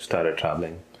started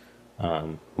traveling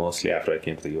mostly after I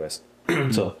came to the US.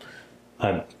 So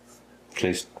I at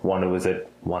least want to visit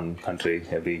one country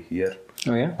every year.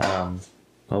 Oh yeah.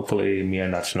 Hopefully, me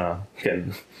and Archana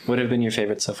can. What have been your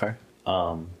favorites so far?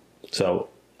 So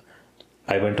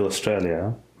I went to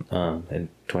Australia in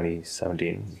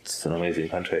 2017. It's an amazing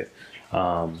country.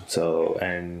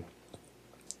 And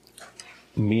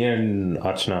me and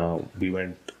Archana, we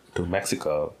went to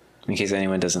Mexico. In case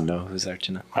anyone doesn't know, who's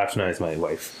Archana? Archana is my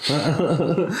wife.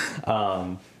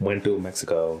 Went to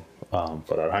Mexico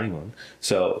for our honeymoon.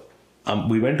 So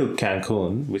we went to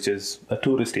Cancun, which is a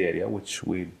touristy area, which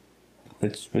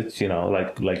you know,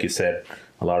 like you said,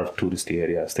 a lot of touristy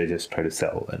areas, they just try to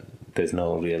sell and there's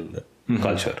no real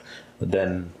culture. But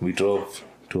then we drove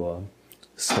to a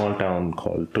small town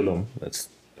called Tulum. It's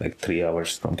like 3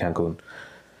 hours from Cancun.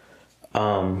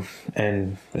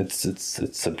 And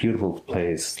it's a beautiful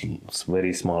place. It's a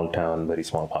very small town, very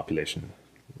small population,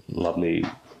 lovely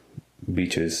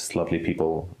beaches, lovely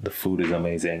people. The food is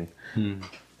amazing.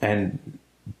 And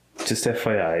just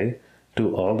FYI,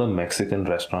 to all the Mexican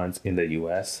restaurants in the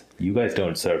US, you guys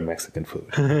don't serve Mexican food.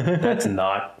 That's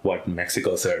not what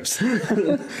Mexico serves.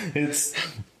 It's,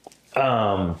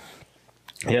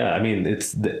 yeah, I mean,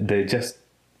 they just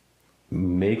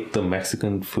make the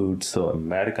Mexican food so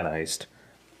Americanized.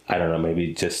 I don't know, maybe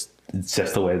it's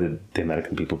just the way that the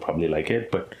American people probably like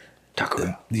it, but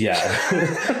Taco. Yeah,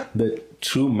 the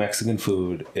true Mexican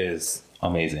food is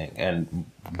amazing. And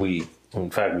in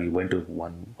fact, we went to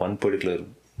one particular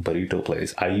burrito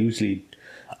place.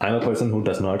 I'm a person who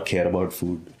does not care about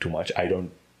food too much. I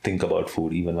don't think about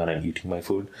food even when I'm eating my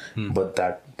food. But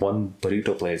that one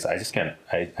burrito place,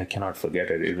 I cannot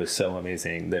forget it. It was so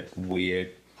amazing that we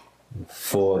ate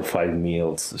 4 or 5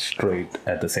 meals straight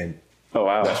at the same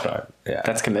restaurant. Yeah,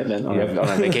 That's commitment on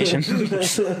a vacation.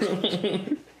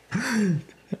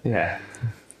 Yeah.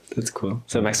 That's cool.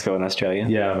 So Mexico and Australia?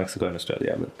 Yeah, Mexico and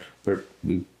Australia. But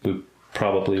we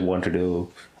probably want to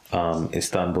do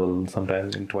Istanbul sometime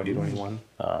in 2021.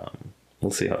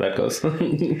 We'll see how that goes.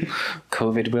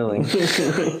 COVID willing.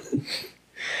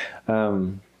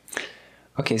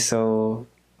 Okay, so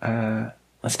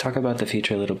let's talk about the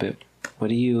future a little bit. What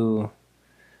do you,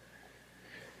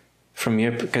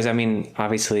 because I mean,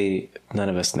 obviously none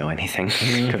of us know anything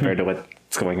compared to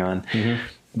what's going on.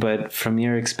 But from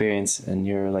your experience and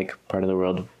your like part of the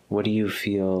world, what do you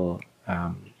feel?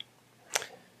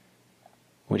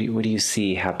 What do you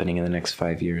see happening in the next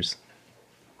 5 years?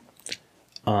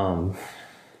 So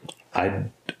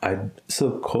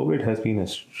COVID has been a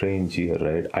strange year,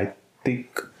 right? I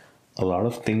think a lot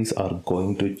of things are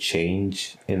going to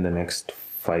change in the next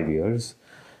 5 years.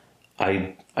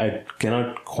 I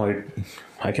cannot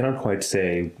quite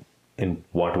say in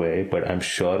what way, but I'm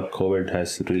sure COVID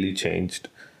has really changed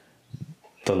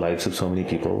the lives of so many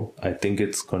people. I think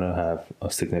it's going to have a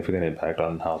significant impact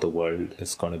on how the world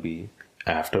is going to be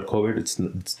after COVID.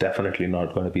 It's definitely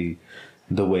not going to be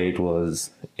the way it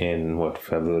was in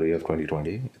February of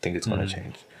 2020. I think it's going to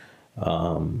change.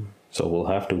 So we'll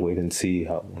have to wait and see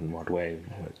in what way.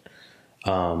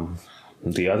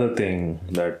 The other thing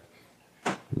that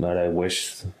I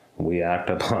wish we act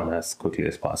upon as quickly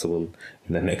as possible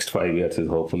in the next 5 years is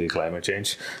hopefully climate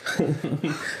change.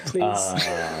 Please.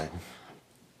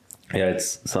 Yeah,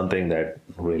 it's something that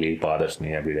really bothers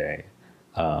me every day.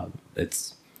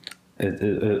 It's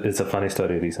a funny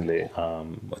story recently. I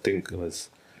think it was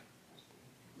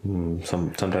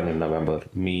sometime in November.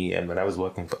 When I was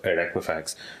working at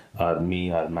Equifax,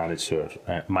 my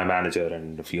manager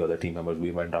and a few other team members,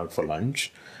 we went out for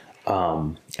lunch.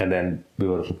 And then we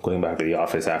were going back to the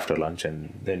office after lunch,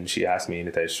 and then she asked me,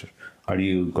 Nitesh, are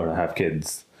you going to have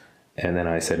kids? And then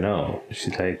I said, no.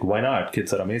 She's like, why not?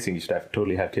 Kids are amazing. You should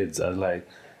totally have kids. I was like,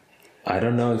 I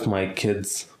don't know if my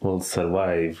kids will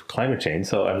survive climate change,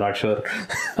 so I'm not sure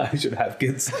I should have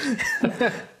kids.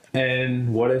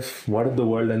 And what if the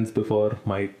world ends before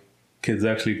my kids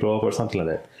actually grow up or something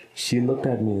like that. She looked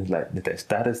at me and was like, Nitesh,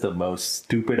 that is the most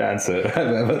stupid answer I've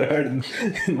ever heard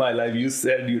in my life. You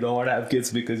said you don't want to have kids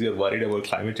because you're worried about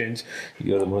climate change.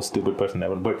 You're the most stupid person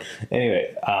ever. But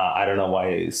anyway, I don't know why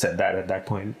I said that at that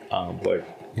point. But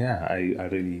yeah, I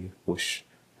really wish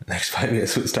the next 5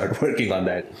 years we'll start working on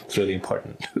that. It's really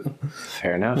important.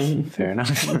 Fair enough. Fair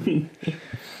enough.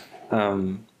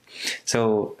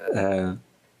 So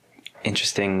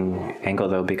interesting angle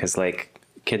though, because like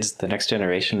kids, the next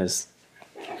generation is,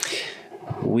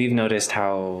 we've noticed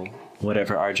how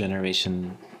whatever our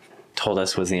generation told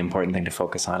us was the important thing to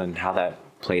focus on and how that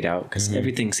played out, because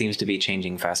everything seems to be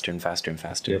changing faster and faster and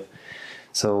faster. Yep.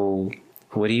 So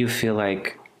what do you feel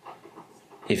like,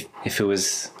 if it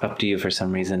was up to you for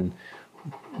some reason,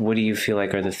 what do you feel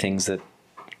like are the things that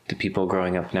the people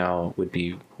growing up now would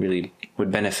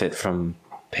benefit from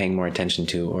paying more attention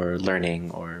to or learning,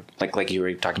 or like you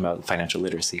were talking about financial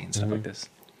literacy and stuff like this?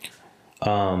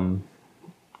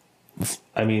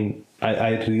 I mean,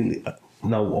 I really,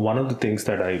 now one of the things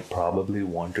that I probably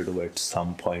want to do at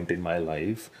some point in my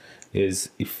life is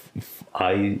if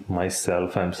I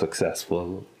myself am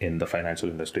successful in the financial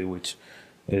industry, which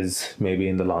is maybe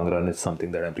in the long run is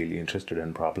something that I'm really interested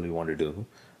in, probably want to do.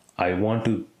 I want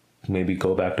to maybe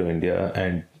go back to India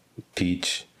and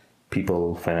teach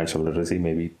people financial literacy,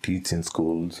 maybe teach in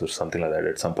schools or something like that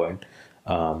at some point.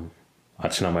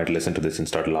 Archana might listen to this and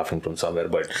start laughing from somewhere,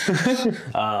 but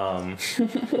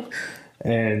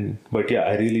but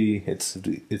yeah, it's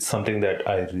something that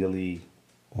I really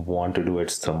want to do at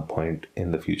some point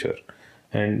in the future.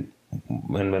 And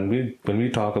when we're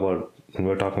talking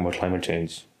about climate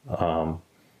change, I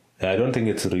don't think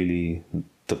it's really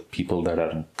the people that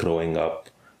are growing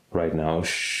up right now.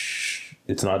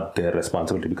 It's not their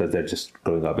responsibility because they're just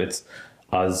growing up. It's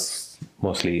us,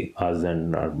 mostly us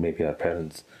and maybe our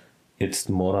parents. It's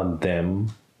more on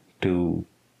them to,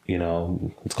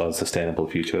 it's called sustainable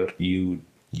future.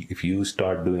 If you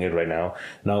start doing it right now,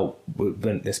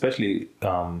 especially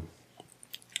when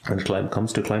it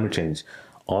comes to climate change,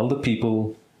 all the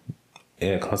people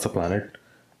across the planet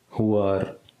who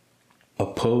are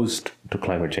opposed to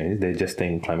climate change, they just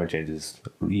think climate change is,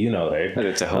 right? But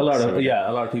it's a hoax.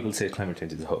 A lot of people say climate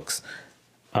change is a hoax.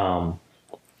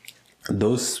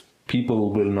 Those people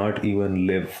will not even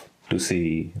live to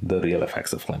see the real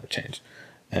effects of climate change.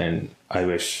 And I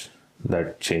wish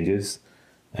that changes.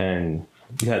 And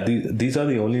yeah, these are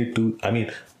the only two. I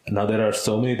mean, now there are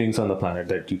so many things on the planet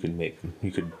that you could make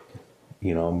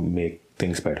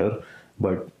things better.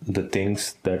 But the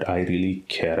things that I really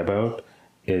care about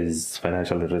is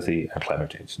financial literacy and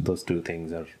climate change. Those two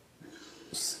things are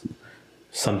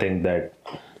something that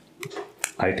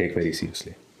I take very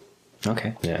seriously.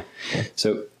 Okay. Yeah.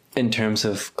 So in terms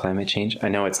of climate change, I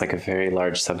know it's like a very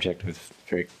large subject with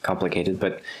very complicated,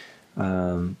 but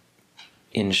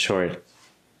in short,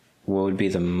 what would be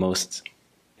the most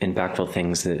impactful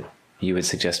things that you would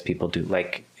suggest people do?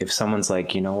 Like if someone's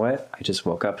like, you know what, I just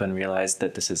woke up and realized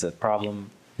that this is a problem.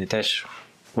 Nitesh,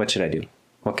 what should I do?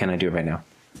 What can I do right now?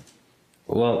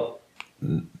 Well,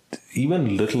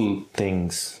 even little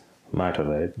things matter,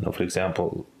 right? Now, for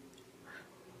example,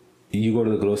 you go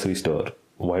to the grocery store.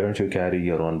 Why don't you carry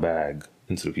your own bag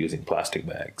instead of using plastic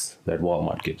bags that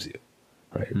Walmart gives you,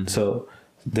 right? Mm-hmm. So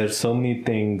there's so many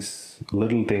things,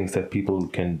 little things that people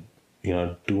can,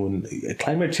 do.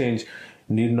 Climate change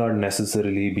need not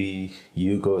necessarily be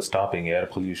you go stopping air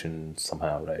pollution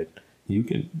somehow, right?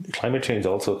 Climate change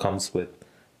also comes with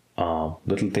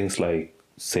little things like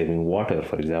saving water,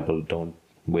 for example. Don't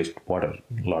waste water.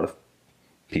 A lot of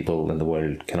people in the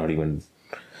world do not even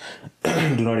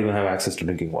have access to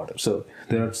drinking water. So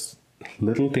there's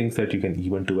little things that you can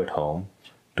even do at home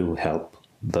to help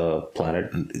the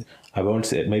planet. I won't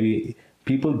say, maybe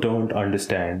people don't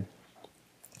understand,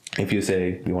 if you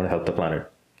say you want to help the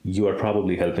planet, you are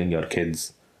probably helping your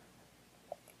kids,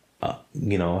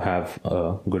 have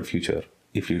a good future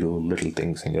if you do little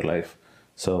things in your life.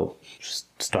 So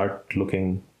start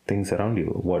looking things around you,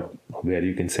 where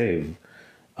you can save,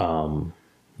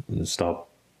 stop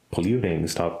polluting,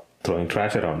 stop throwing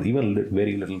trash around. Even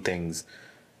very little things,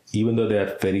 even though they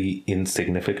are very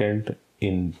insignificant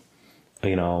in,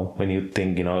 when you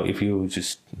think, if you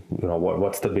just,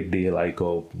 what's the big deal? I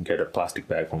go get a plastic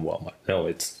bag from Walmart. No,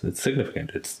 it's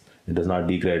significant. It does not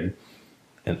degrade,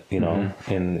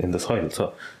 in the soil.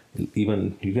 So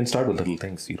even you can start with little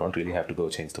things. You don't really have to go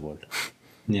change the world.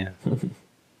 Yeah.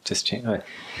 Just change.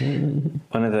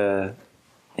 One of the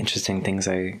interesting things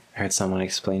I heard someone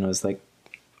explain was like,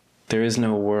 there is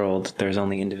no world, there's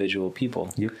only individual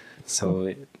people. Yep.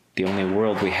 So the only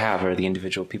world we have are the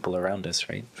individual people around us,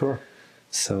 right? Sure.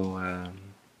 So,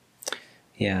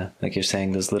 Yeah, like you're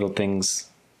saying, those little things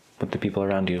with the people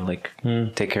around you, like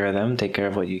take care of them, take care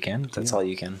of what you can. That's all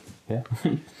you can. Yeah.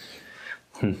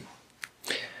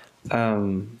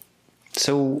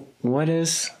 So what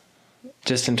is,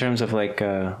 just in terms of like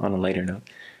on a lighter note,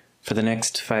 for the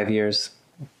next 5 years,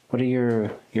 what are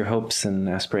your hopes and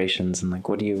aspirations, and like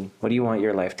what do you want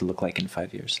your life to look like in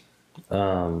 5 years?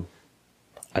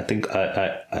 I think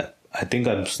I think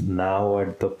I'm now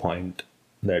at the point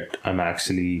that I'm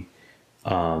actually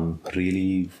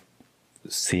really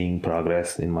seeing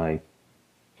progress in my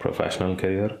professional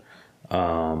career.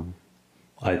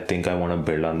 I think I want to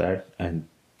build on that and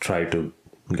try to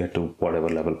get to whatever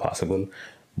level possible.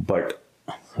 But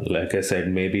like I said,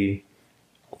 maybe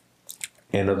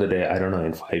end of the day, I don't know,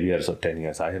 in 5 years or 10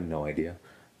 years, I have no idea.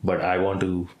 But I want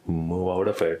to move out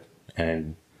of it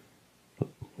and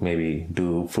maybe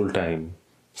do full-time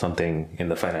something in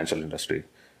the financial industry,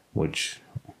 which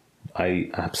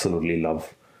I absolutely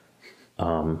love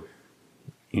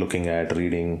looking at,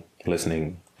 reading,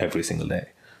 listening every single day.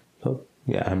 So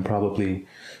yeah, I'm probably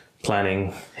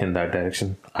planning in that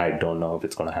direction. I don't know if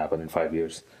it's going to happen in 5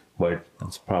 years, but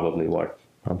that's probably what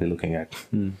I'll be looking at.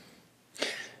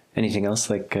 Anything else,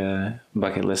 like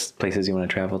bucket list places you want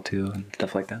to travel to and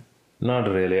stuff like that? Not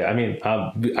really. I mean,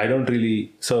 I don't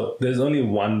really. So there's only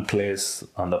one place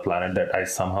on the planet that I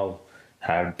somehow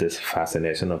had this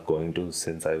fascination of going to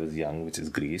since I was young, which is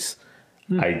Greece.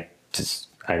 I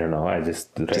don't know. I just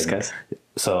read. Discuss.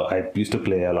 So I used to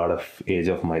play a lot of Age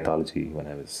of Mythology when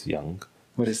I was young.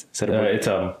 What is it?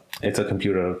 It's a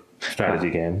computer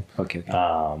strategy game. Okay.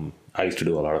 I used to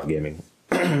do a lot of gaming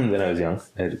when I was young.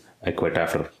 I quit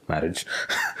after marriage.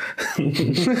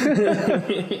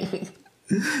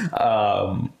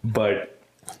 But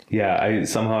yeah, I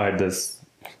somehow had this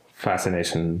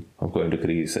fascination of going to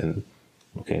Greece and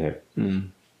looking at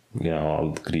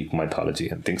all the Greek mythology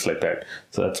and things like that.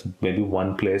 So that's maybe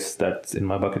one place that's in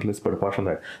my bucket list. But apart from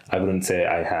that, I wouldn't say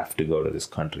I have to go to this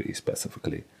country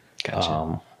specifically.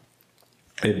 Gotcha.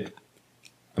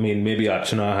 Maybe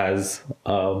Archana has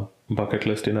a bucket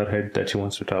list in her head that she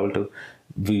wants to travel to.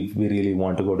 We really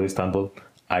want to go to Istanbul.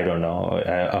 I don't know.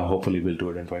 Hopefully we'll do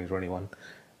it in 2021.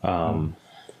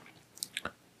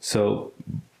 So,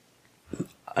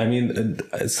 I mean,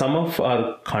 so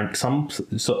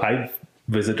I've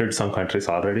visited some countries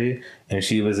already, and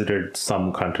she visited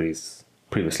some countries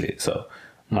previously. So,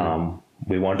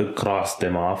 we want to cross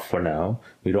them off for now.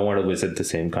 We don't want to visit the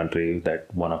same country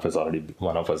that one of us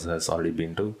has already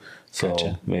been to. So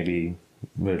Gotcha. maybe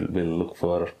we'll look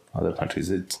for other countries.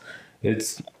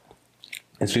 It's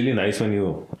really nice when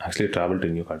you actually travel to a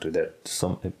new country. That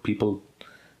some people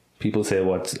say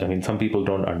some people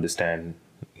don't understand,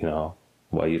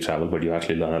 why you travel, but you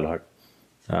actually learn a lot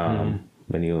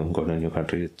when you go to a new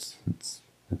country. It's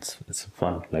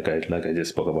fun. Like I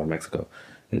just spoke about Mexico.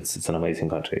 It's an amazing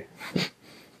country.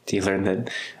 Do you learn that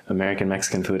American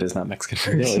Mexican food is not Mexican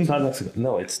food? No, it's not Mexican.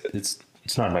 No, it's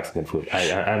not Mexican food.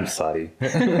 I'm sorry.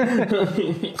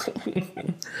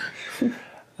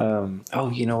 Oh,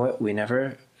 you know what? We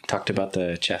never talked about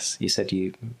the chess. You said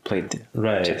you played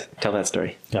Right. chess. Tell that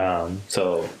story.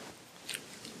 So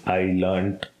I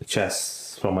learned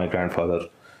chess from my grandfather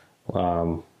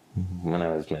when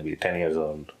I was maybe 10 years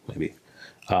old, maybe.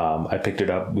 I picked it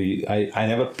up. I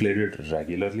never played it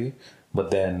regularly,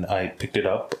 but then I picked it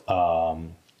up.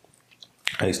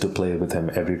 I used to play with him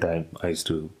every time I used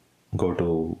to go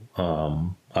to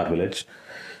our village.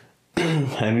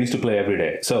 And we used to play every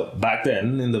day. So back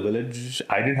then in the village,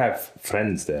 I didn't have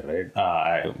friends there, right?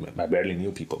 I barely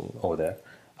knew people over there.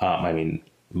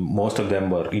 Most of them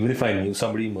were, even if I knew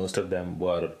somebody, most of them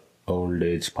were old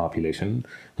age population,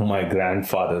 my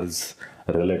grandfather's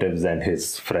relatives and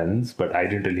his friends, but I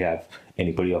didn't really have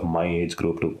anybody of my age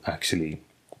group to actually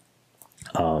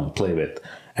play with.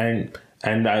 And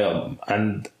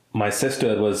my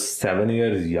sister was 7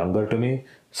 years younger to me.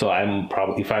 So I'm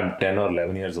probably, if I'm 10 or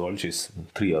 11 years old, she's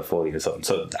 3 or 4 years old.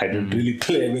 So I didn't really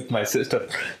play with my sister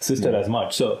as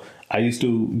much. So we used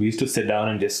to sit down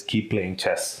and just keep playing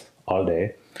chess all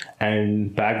day.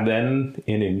 And back then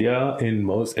in India,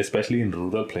 especially in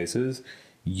rural places,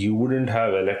 you wouldn't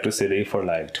have electricity for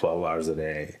like 12 hours a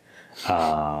day.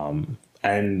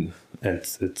 And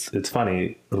it's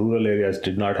funny, rural areas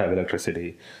did not have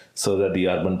electricity so that the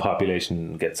urban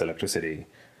population gets electricity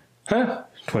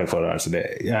 24 hours a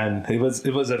day. And it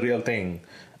was a real thing.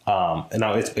 And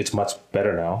now it's much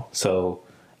better now. So,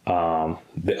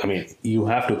 you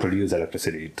have to produce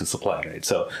electricity to supply, right?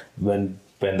 So when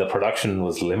the production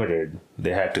was limited,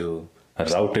 they had to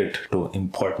route it to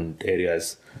important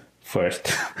areas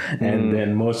first. And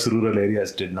then most rural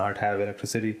areas did not have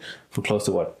electricity for close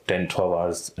to 10-12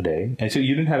 hours a day. And so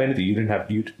you didn't have anything. You didn't have,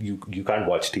 you can't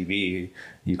watch TV.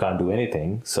 You can't do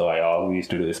anything. So all we used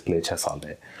to do is play chess all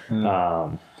day.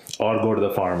 Or go to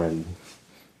the farm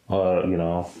or,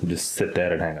 just sit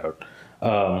there and hang out.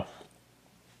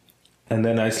 And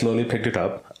then I slowly picked it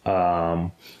up.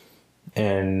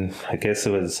 And I guess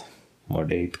it was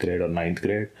 8th grade or 9th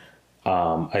grade.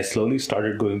 I slowly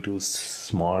started going to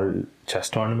small chess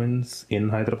tournaments in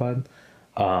Hyderabad.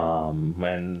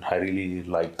 And I really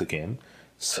liked the game.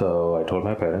 So I told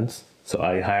my parents. So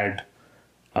I had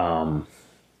I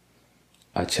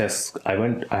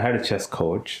had a chess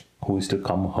coach who used to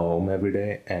come home every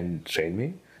day and train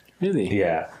me. Really?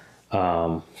 Yeah.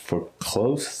 For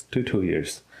close to 2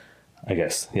 years, I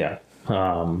guess. Yeah.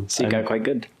 So you got quite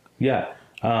good. Yeah.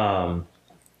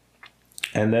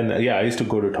 And then, I used to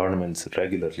go to tournaments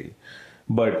regularly.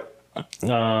 But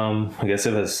I guess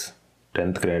it was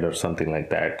 10th grade or something like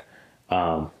that.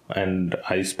 And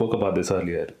I spoke about this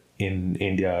earlier. In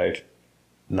India,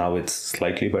 now it's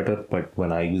slightly better. But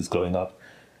when I was growing up,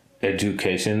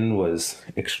 education was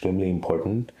extremely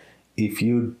important. If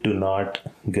you do not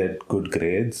get good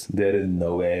grades, there is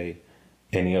no way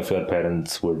any of your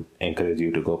parents would encourage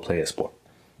you to go play a sport.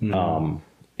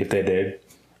 If they did,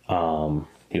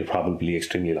 you're probably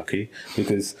extremely lucky,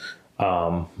 because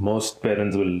most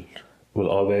parents will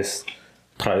always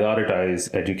prioritize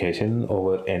education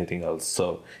over anything else.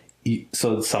 So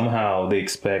somehow they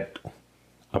expect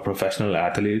a professional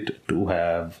athlete to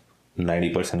have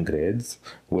 90% grades,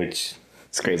 which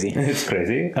it's crazy. It's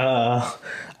crazy.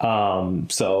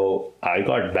 So I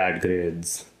got bad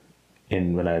grades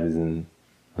when I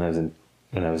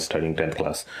was studying 10th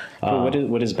class.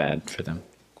 What is bad for them?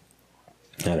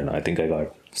 I don't know. I think I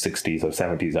got 60s or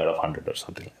 70s out of 100 or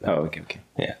something like that. Oh, okay.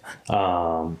 Yeah.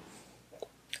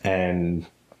 And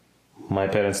my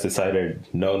parents decided,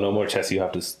 no more chess. You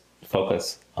have to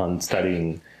focus on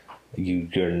studying.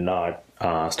 You're not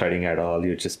studying at all.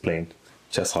 You're just playing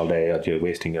chess all day, or you're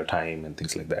wasting your time and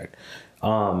things like that.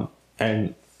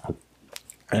 And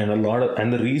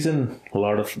the reason a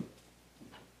lot of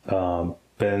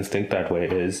parents think that way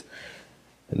is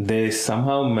they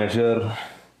somehow measure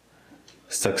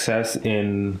success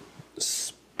in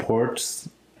sports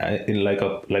in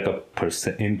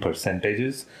in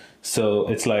percentages. So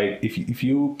it's like if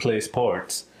you play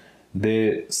sports,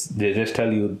 they just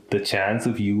tell you the chance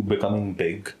of you becoming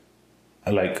big,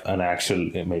 like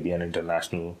maybe an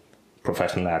international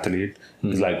professional athlete,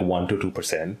 is like 1% to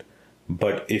 2%.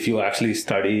 But if you actually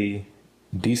study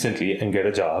decently and get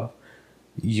a job,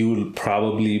 you'll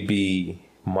probably be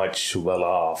much well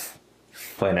off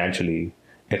financially,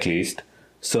 at least.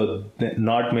 So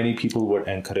not many people would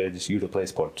encourage you to play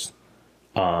sports,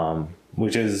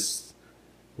 which is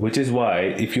why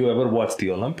if you ever watch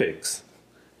the Olympics,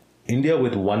 India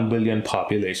with 1 billion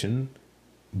population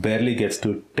barely gets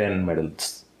to 10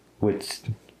 medals, which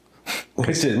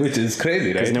is crazy,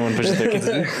 right? Because no one pushes their kids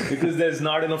in. Because there's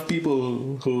not enough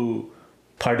people who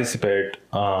participate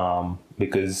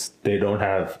because they don't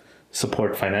have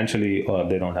support financially, or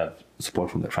they don't have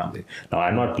support from their family. Now,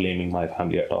 I'm not blaming my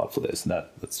family at all for this.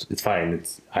 It's fine.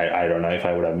 I don't know if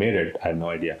I would have made it. I have no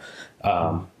idea.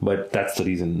 But that's the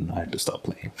reason I had to stop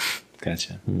playing.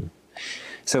 Gotcha.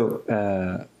 So,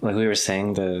 like we were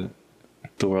saying, the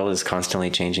world is constantly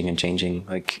changing and changing.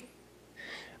 Like,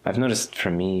 I've noticed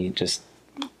for me, just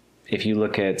if you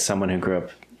look at someone who grew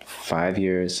up 5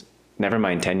 years, never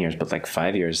mind 10 years, but like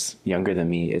 5 years younger than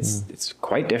me, it's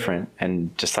quite different.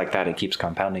 And just like that, it keeps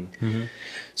compounding. Mm-hmm.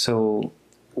 So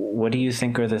what do you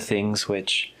think are the things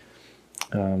which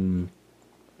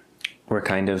were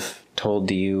kind of told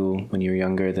to you when you were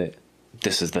younger that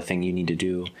this is the thing you need to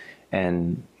do?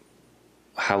 And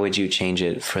how would you change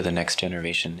it for the next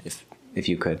generation if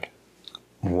you could?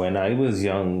 When I was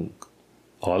young,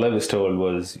 all I was told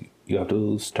was you have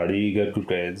to study, get good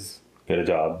grades, get a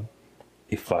job.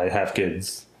 If I have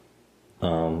kids,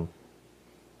 I'll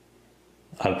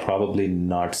probably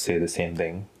not say the same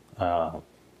thing.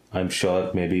 I'm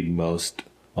sure maybe most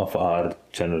of our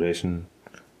generation,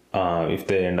 if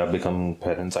they end up becoming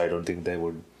parents, I don't think they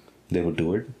would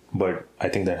do it. But I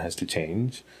think that has to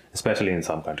change, especially in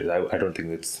some countries. I don't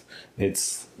think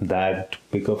it's that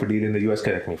big of a deal in the US.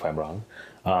 Correct me if I'm wrong.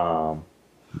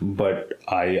 But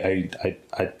I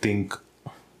think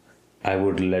I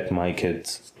would let my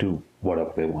kids do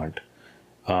whatever they want,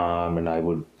 and I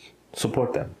would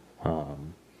support them,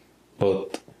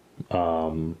 both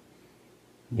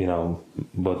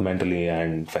mentally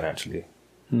and financially,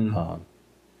 to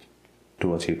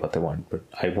achieve what they want. But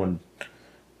I wouldn't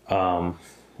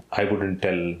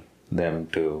tell them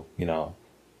to,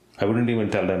 I wouldn't even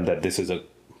tell them that this is a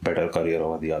better career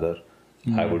over the other.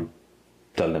 I would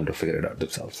tell them to figure it out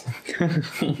themselves.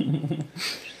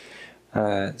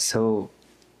 So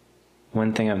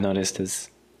one thing I've noticed is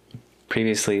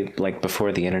previously, like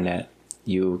before the internet,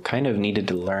 you kind of needed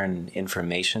to learn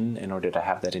information in order to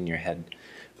have that in your head.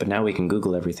 But now we can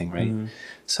Google everything, right?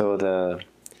 So the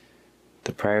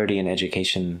priority in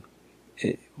education,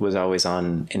 it was always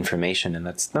on information, and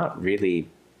that's not really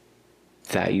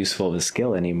that useful of a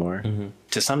skill anymore.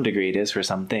 To some degree it is for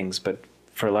some things, but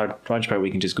for a large part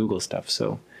we can just Google stuff.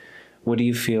 So what do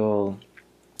you feel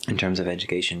in terms of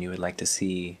education you would like to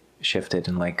see shifted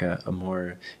in like a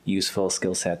more useful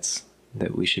skill sets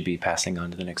that we should be passing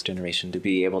on to the next generation to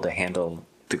be able to handle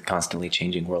the constantly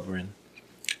changing world we're in?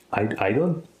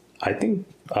 I think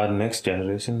our next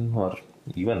generation, or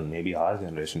even maybe our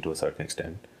generation to a certain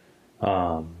extent,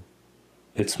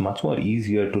 it's much more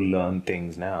easier to learn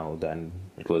things now than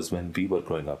it was when we were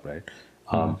growing up, right?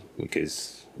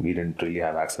 Because we didn't really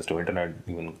have access to internet.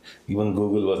 Even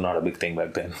Google was not a big thing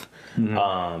back then.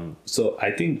 So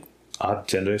I think our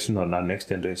generation or our next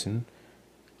generation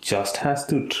just has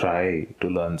to try to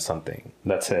learn something.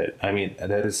 That's it. I mean,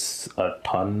 there is a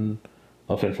ton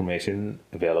of information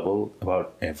available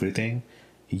about everything.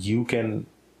 You can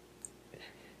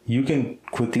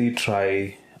quickly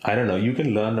try, I don't know, you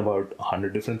can learn about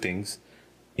 100 different things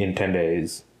in 10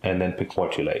 days and then pick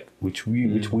what you like, which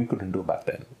we couldn't do back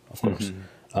then, of course.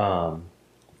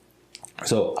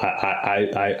 So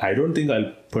I don't think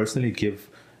I'll personally give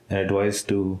an advice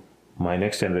to my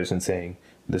next generation saying,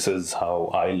 this is how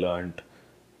I learned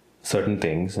certain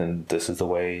things and this is the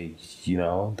way,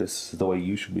 this is the way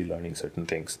you should be learning certain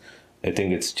things. I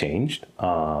think it's changed.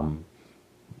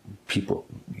 People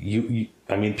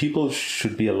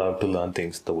should be allowed to learn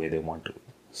things the way they want to.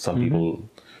 Some people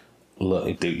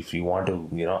learn, if you want to,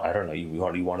 I don't know, you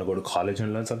want to go to college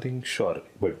and learn something, sure,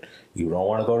 but you don't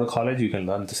want to go to college, you can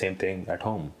learn the same thing at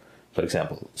home, for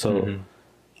example. So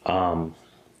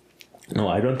no,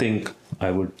 I don't think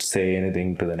I would say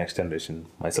anything to the next generation,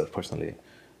 myself personally,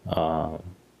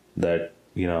 that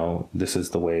this is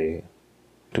the way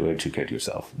to educate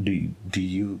yourself. Do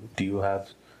you have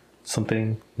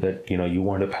something that you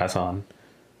want to pass on?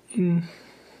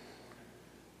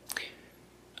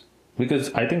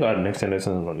 Because I think our next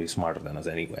generation is going to be smarter than us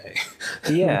anyway.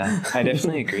 Yeah, I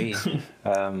definitely agree.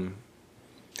 I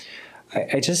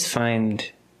just find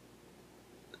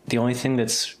the only thing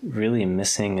that's really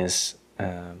missing is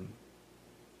a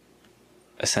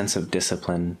sense of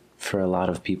discipline for a lot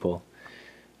of people.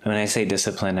 When I say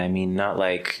discipline, I mean not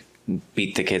like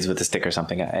beat the kids with a stick or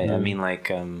something. I mean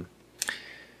like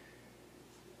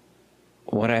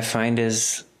what I find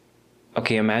is,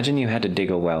 okay, imagine you had to dig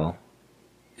a well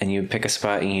and you pick a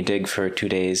spot and you dig for 2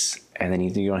 days and then you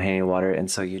don't have any water,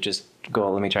 and so you just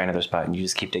go, let me try another spot, and you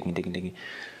just keep digging.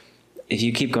 If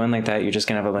you keep going like that, you're just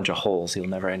gonna have a bunch of holes. You'll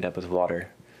never end up with water.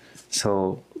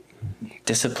 So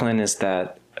discipline is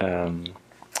that,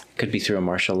 could be through a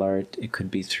martial art. It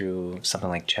could be through something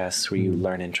like chess, where you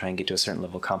learn and try and get to a certain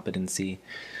level of competency.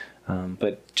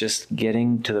 But just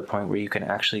getting to the point where you can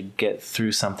actually get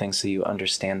through something so you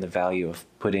understand the value of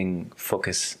putting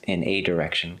focus in a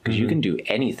direction. Because you can do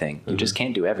anything. You just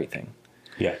can't do everything.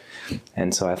 Yeah.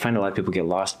 And so I find a lot of people get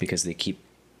lost because they keep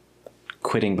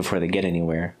quitting before they get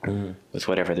anywhere with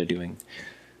whatever they're doing.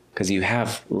 Because you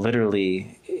have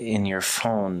literally in your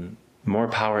phone more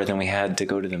power than we had to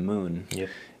go to the moon. Yep.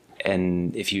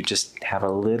 And if you just have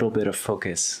a little bit of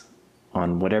focus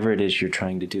on whatever it is you're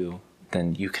trying to do,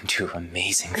 then you can do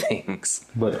amazing things.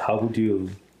 But how would you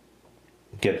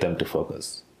get them to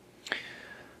focus?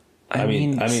 I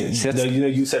mean,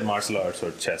 you said martial arts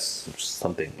or chess or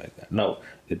something like that. No,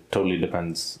 it totally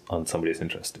depends on somebody's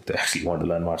interest if they actually want to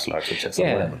learn martial arts or chess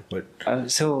or whatever. But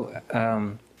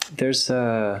there's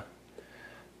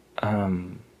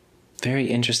very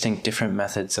interesting different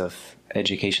methods of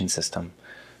education system.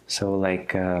 So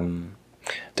like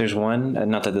there's one,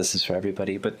 not that this is for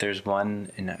everybody, but there's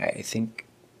one in, I think,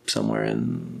 somewhere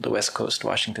in the West Coast,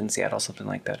 Washington, Seattle, something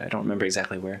like that. I don't remember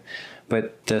exactly where.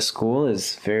 But the school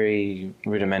is very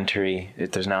rudimentary.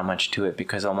 There's not much to it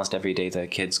because almost every day the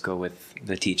kids go with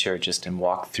the teacher just and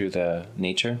walk through the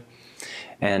nature.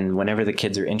 And whenever the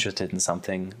kids are interested in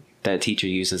something, the teacher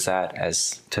uses that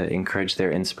as to encourage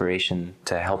their inspiration,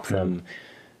 to help them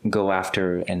go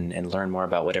after and learn more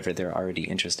about whatever they're already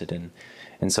interested in.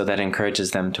 And so that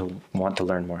encourages them to want to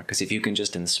learn more. Because if you can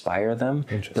just inspire them,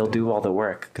 they'll do all the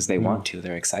work because they want to.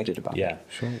 They're excited about it. Yeah,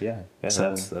 sure. Yeah.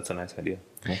 So, that's a nice idea.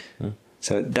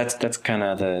 So that's kind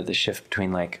of the shift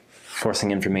between like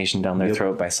forcing information down their Yep.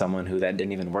 throat by someone who that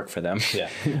didn't even work for them, Yeah.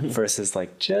 versus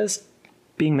like just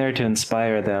being there to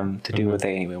inspire them to do what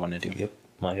they anyway want to do. Yep.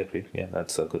 I agree. Yeah,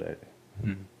 that's a good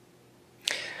idea.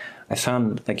 I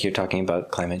found, like you're talking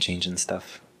about climate change and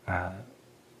stuff,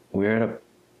 we're at a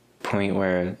point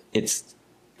where it's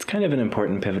kind of an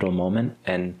important pivotal moment,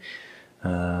 and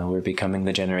we're becoming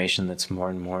the generation that's more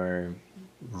and more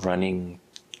running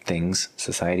things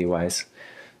society-wise.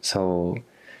 So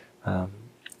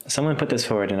someone put this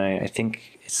forward, and I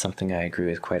think it's something I agree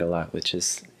with quite a lot, which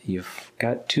is you've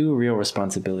got two real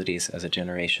responsibilities as a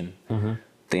generation.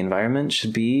 The environment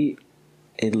should be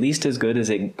at least as good as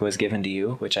it was given to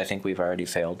you, which I think we've already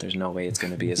failed. There's no way it's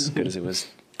going to be as good as it was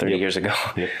 30 years ago.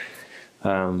 Yep.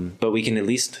 But we can at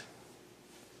least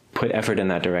put effort in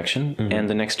that direction, and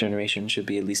the next generation should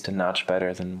be at least a notch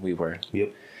better than we were.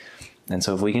 Yep. And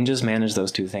so if we can just manage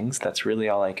those two things, that's really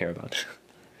all I care about.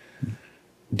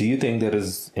 Do you think there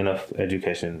is enough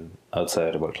education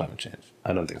outside about climate change?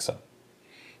 I don't think so.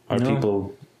 Are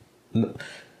No.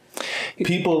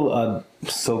 people are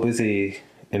so busy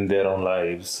in their own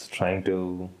lives trying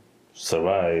to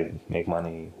survive, make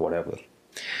money, whatever.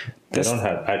 They don't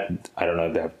have. I don't know.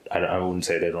 If they have, I wouldn't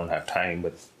say they don't have time,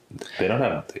 but they don't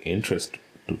have the interest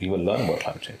to even learn about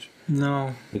climate change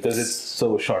No. because it's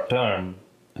so short term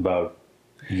about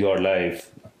your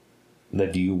life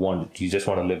that you just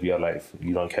want to live your life.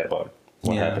 You don't care about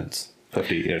what Yeah. happens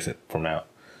 50 years from now.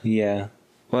 Yeah.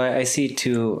 Well, I see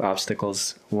two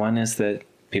obstacles. One is that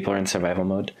people are in survival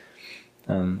mode.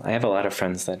 I have a lot of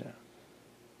friends that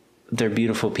they're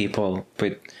beautiful people,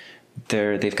 but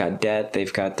they've got debt,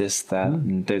 they've got this, that,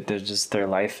 and they're just, their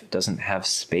life doesn't have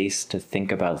space to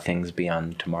think about things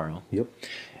beyond tomorrow. Yep.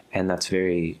 And that's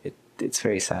it's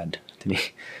very sad to me.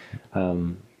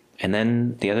 And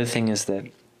then the other thing is that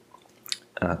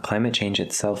climate change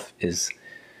itself is,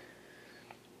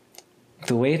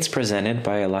 the way it's presented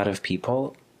by a lot of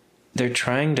people, they're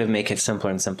trying to make it simpler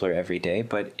and simpler every day,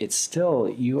 but it's still,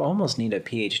 you almost need a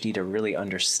PhD to really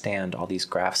understand all these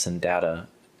graphs and data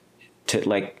to,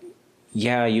 like,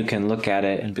 yeah, you can look at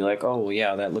it and be like, oh, well,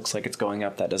 yeah, that looks like it's going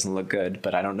up. That doesn't look good,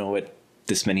 but I don't know what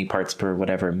this many parts per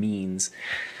whatever means.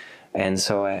 And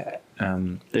so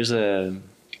there's an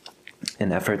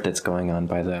effort that's going on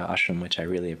by the ashram, which I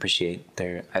really appreciate.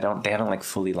 They haven't like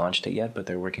fully launched it yet, but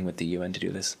they're working with the UN to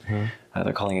do this.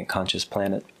 They're calling it Conscious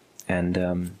Planet.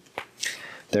 And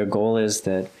their goal is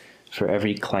that for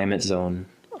every climate zone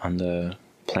on the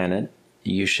planet,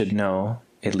 you should know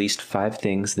at least 5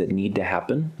 things that need to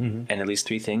happen and at least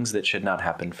 3 things that should not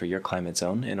happen for your climate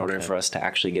zone in order for us to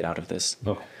actually get out of this.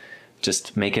 Okay.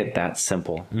 Just make it that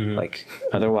simple. Like,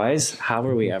 otherwise, how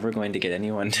are we ever going to get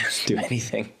anyone to do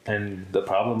anything? And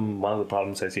one of the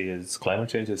problems I see is climate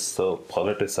change is so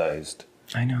politicized.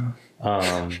 I know.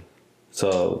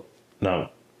 So now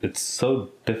it's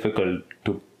so difficult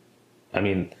to, I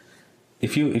mean,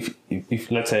 if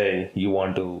let's say you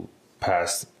want to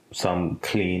pass some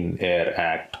Clean Air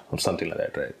Act or something like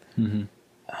that, right?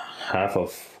 Half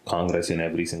of Congress in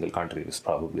every single country is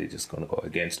probably just going to go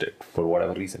against it for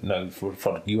whatever reason. No,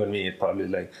 for you and me, it probably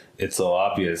like, it's so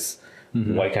obvious.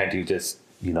 Why can't you just,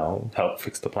 help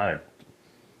fix the planet?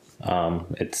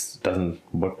 It doesn't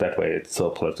work that way. It's so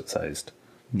politicized.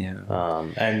 Yeah.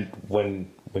 And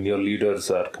when your leaders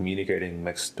are communicating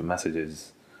mixed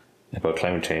messages about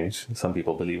climate change, some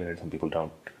people believe in it, some people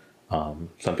don't.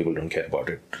 Some people don't care about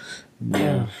it.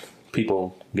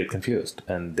 People get confused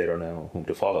and they don't know whom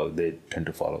to follow. They tend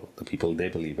to follow the people they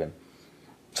believe in.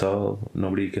 So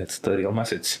nobody gets the real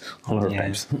message a lot of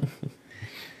times.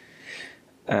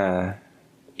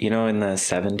 In the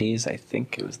 70s, I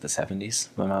think it was the 70s,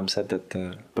 my mom said that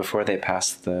before they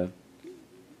passed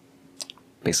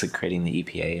basically creating the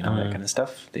EPA and all that kind of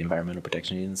stuff, the Environmental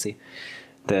Protection Agency,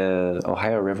 the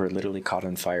Ohio River literally caught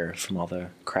on fire from all the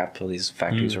crap all these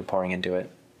factories were pouring into it.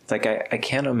 Like, I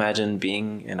can't imagine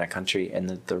being in a country and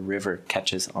the river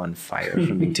catches on fire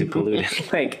from being too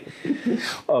polluted. Like,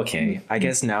 okay, I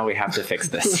guess now we have to fix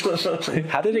this.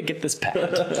 How did it get this bad?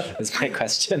 Is my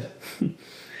question.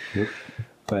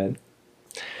 But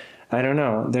I don't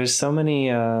know. There's so many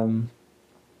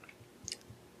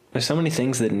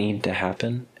things that need to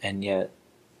happen, and yet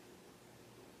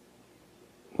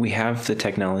we have the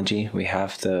technology, we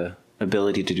have the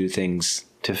ability to do things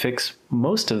to fix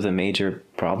most of the major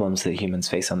problems that humans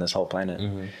face on this whole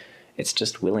planet. It's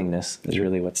just willingness is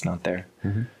really what's not there.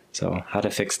 So how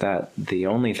to fix that? The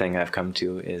only thing I've come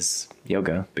to is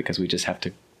yoga, because we just have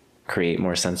to create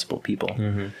more sensible people.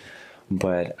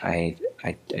 But I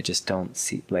just don't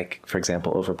see, like, for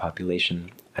example, overpopulation.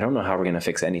 I don't know how we're going to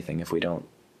fix anything if we don't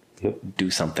Yep. do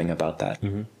something about that.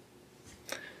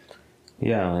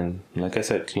 Yeah, and like I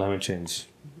said, climate change.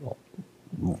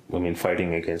 I mean,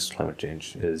 fighting against climate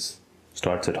change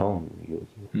starts at home.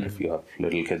 If you have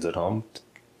little kids at home,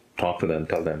 talk to them,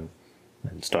 tell them,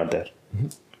 and start there.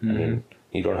 I mean,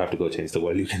 you don't have to go change the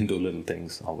world. You can do little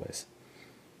things always.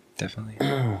 Definitely.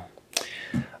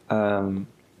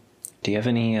 Do you have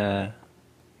any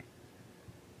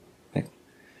like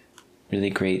really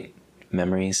great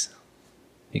memories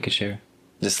you could share?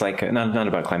 Just like not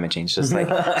about climate change, just like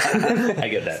I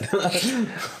get that.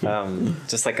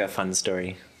 just like a fun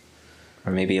story,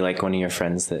 or maybe like one of your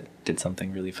friends that did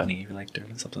something really funny you liked, or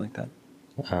something like that.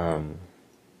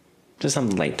 Just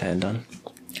something light to end on.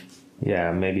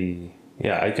 Yeah, maybe.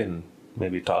 Yeah, I can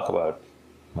maybe talk about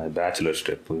my bachelor's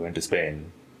trip. We went to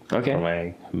Spain. Okay.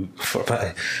 For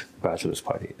my bachelor's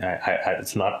party.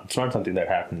 It's not something that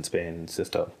happened in Spain. It's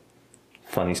just a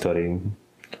funny story.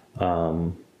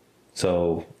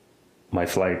 So my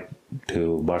flight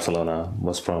to Barcelona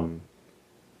was from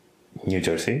New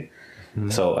Jersey.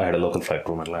 So I had a local flight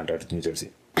from Atlanta to New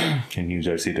Jersey, in New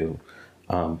Jersey to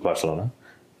Barcelona.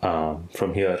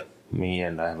 From here, me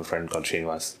and I have a friend called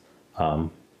Srinivas.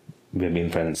 We've been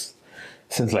friends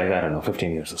since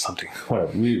 15 years or something.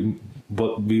 Whatever.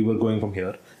 We were going from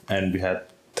here, and we had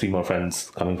 3 more friends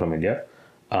coming from India.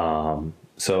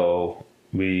 So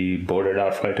we boarded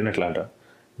our flight in Atlanta.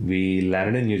 We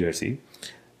landed in New Jersey.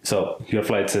 So your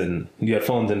phone's in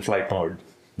flight mode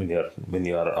when you're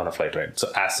on a flight, right?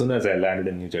 So as soon as I landed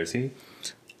in New Jersey,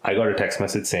 I got a text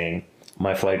message saying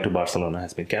my flight to Barcelona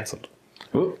has been cancelled.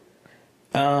 Ooh.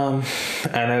 And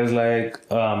I was like,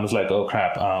 oh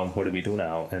crap, what do we do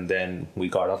now? And then we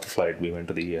got off the flight. We went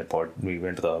to the airport. We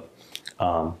went to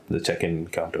the check-in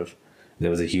counter. There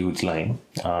was a huge line.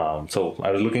 So I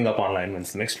was looking up online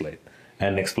when's the next flight,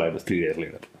 and next flight was 3 days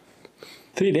later.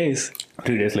 3 days.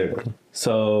 3 days later.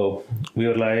 So we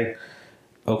were like,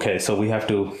 okay, so we have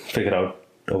to figure out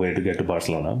a way to get to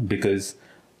Barcelona because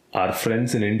our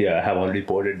friends in India have already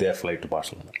boarded their flight to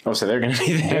Barcelona. Oh, so they're going to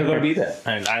be there. They're going to be there,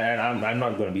 and I'm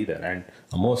not going to be there. And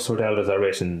most hotel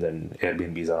reservations and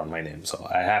Airbnbs are on my name, so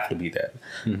I have to be there.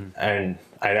 And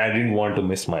I didn't want to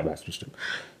miss my bachelor's trip,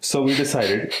 so we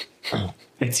decided.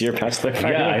 It's your bachelor party.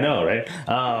 Yeah, I know, right?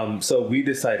 So we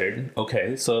decided,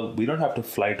 okay, so we don't have to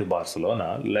fly to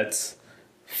Barcelona. Let's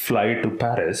fly to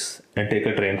Paris and take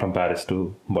a train from Paris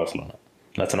to Barcelona.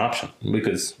 That's an option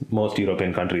because most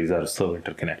European countries are so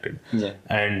interconnected. Yeah.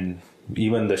 And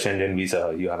even the Schengen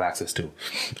visa, you have access to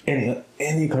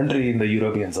any country in the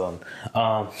European zone.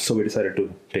 So we decided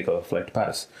to take a flight to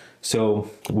Paris. So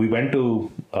we went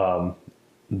to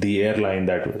the airline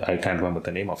that I can't remember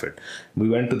the name of it. We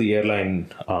went to the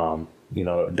airline,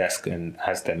 desk and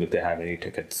asked them if they have any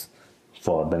tickets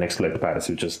for the next flight to Paris,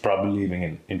 which is probably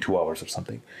leaving in 2 hours or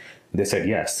something. They said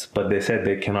yes, but they said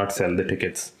they cannot sell the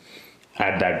tickets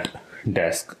at that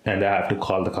desk, and they have to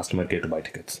call the customer care to buy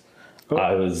tickets. Oh.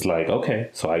 I was like, okay,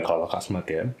 so I call the customer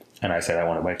care, and I said I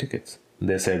want to buy tickets.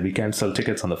 They said we can't sell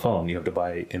tickets on the phone; you have to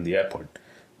buy in the airport.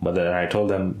 But then I told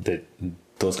them that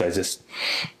those guys just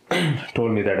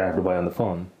told me that I have to buy on the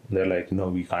phone. They're like, no,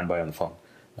 we can't buy on the phone.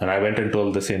 And I went and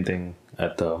told the same thing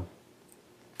at the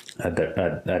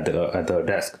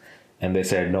desk, and they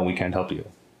said, no, we can't help you.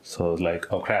 So I was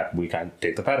like, oh crap, we can't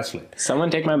take the Paris flight. Someone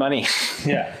take my money.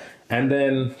 Yeah. And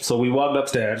then, so we walked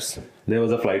upstairs. There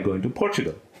was a flight going to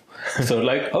Portugal. So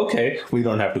like, okay, we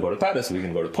don't have to go to Paris. We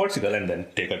can go to Portugal and then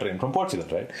take a train from Portugal,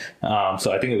 right?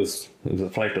 So I think it was a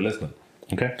flight to Lisbon.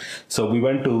 Okay. So we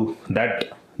went to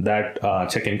that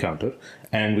check-in counter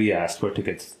and we asked for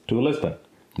tickets to Lisbon.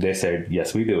 They said,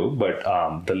 yes, we do. But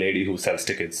the lady who sells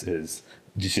tickets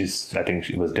I think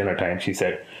it was dinner time. She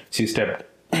said she stepped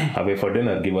away for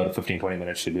dinner. Give her 15-20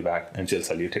 minutes. She'll be back and she'll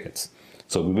sell you tickets.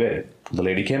 So we waited. The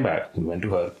lady came back. We went to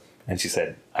her and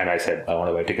I said, I want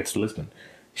to buy tickets to Lisbon.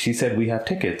 She said, we have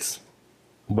tickets,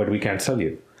 but we can't sell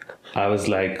you. I was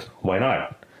like, why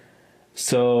not?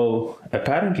 So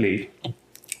apparently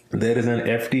there is an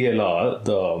FTA law,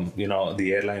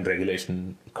 the Airline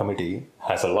Regulation Committee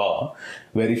has a law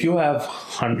where if you have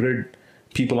 100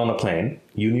 people on a plane,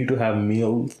 you need to have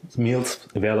meals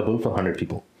available for 100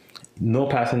 people. No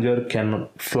passenger can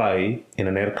fly in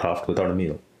an aircraft without a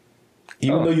meal.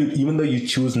 Even though you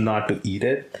choose not to eat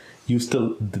it, it's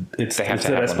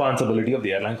the responsibility of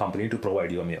the airline company to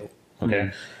provide you a meal. Okay.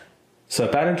 Mm-hmm. So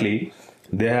apparently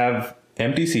they have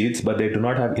empty seats, but they do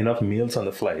not have enough meals on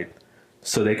the flight.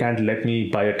 So they can't let me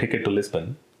buy a ticket to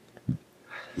Lisbon.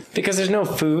 Because there's no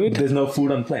food? There's no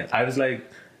food on plane. I was like,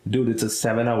 dude, it's a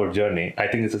 7-hour journey. I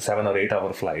think it's a 7 or 8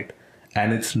 hour flight.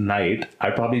 And it's night.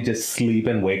 I'll probably just sleep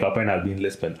and wake up and I'll be in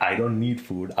Lisbon. I don't need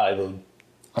food. I will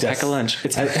I'll pack a lunch.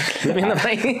 It's let me in the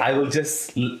plane. I will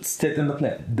just sit in the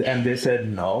plane. And they said,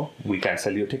 no, we can't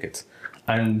sell you tickets.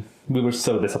 And we were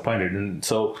so disappointed. And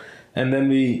then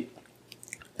we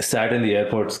sat in the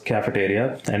airport's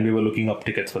cafeteria and we were looking up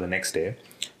tickets for the next day.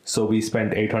 So we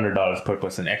spent $800 per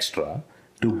person extra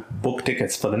to book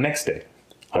tickets for the next day.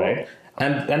 All right.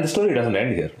 And the story doesn't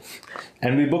end here.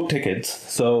 And we booked tickets.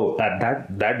 So at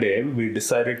that day, we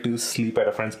decided to sleep at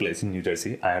a friend's place in New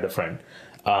Jersey. I had a friend.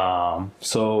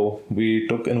 So we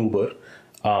took an Uber,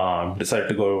 decided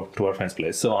to go to our friend's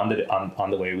place. So on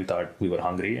the way, we thought we were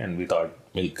hungry and we thought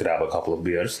we'll grab a couple of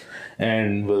beers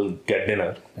and we'll get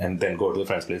dinner and then go to the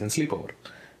friend's place and sleep over.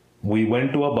 We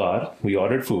went to a bar. We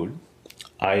ordered food.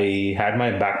 I had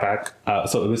my backpack.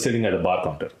 So it was sitting at a bar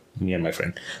counter, me and my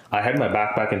friend. I had my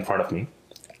backpack in front of me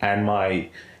and my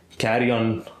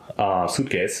carry-on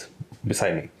suitcase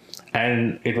beside me.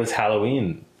 And it was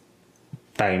Halloween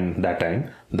that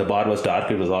time. The bar was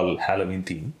dark. It was all Halloween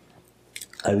theme.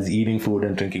 I was eating food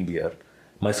and drinking beer.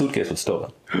 My suitcase was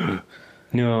stolen.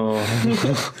 No.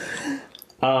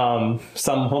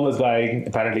 Some homeless guy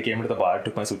apparently came into the bar,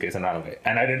 took my suitcase and ran away.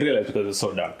 And I didn't realize because it was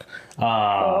so dark.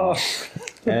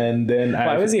 And then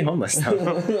why was he homeless?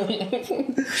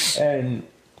 And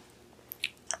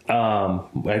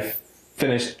I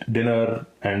finished dinner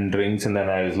and drinks, and then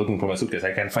I was looking for my suitcase.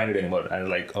 I can't find it anymore. I was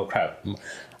like, oh crap.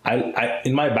 I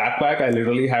in my backpack, I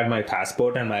literally had my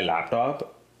passport and my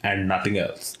laptop and nothing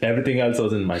else. Everything else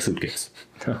was in my suitcase.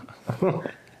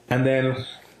 And then,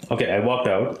 I walked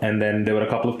out, and then there were a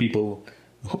couple of people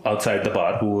outside the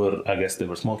bar who were, I guess they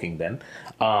were smoking then.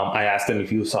 I asked them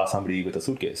if you saw somebody with a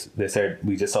suitcase. They said,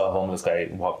 we just saw a homeless guy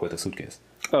walk with a suitcase.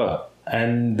 Oh.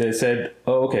 And they said,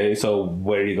 oh, okay, so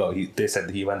where did he go? They said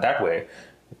he went that way.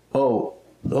 Oh,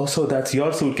 so that's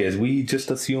your suitcase. We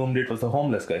just assumed it was a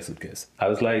homeless guy's suitcase. I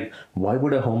was like, why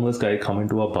would a homeless guy come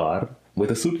into a bar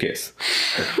with a suitcase?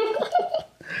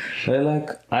 They're like,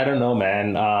 I don't know,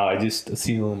 man. I just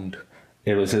assumed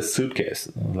it was his suitcase.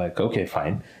 I'm like, okay,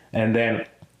 fine. And then,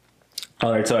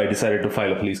 all right, so I decided to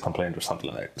file a police complaint or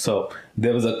something like that. So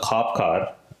there was a cop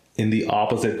car in the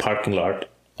opposite parking lot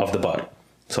of the bar.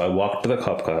 So I walked to the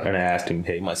cop car and I asked him,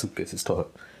 hey, my suitcase is stolen.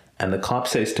 And the cop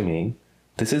says to me,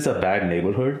 this is a bad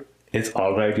neighborhood. It's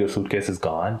all right. Your suitcase is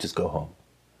gone. Just go home.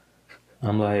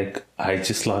 I'm like, I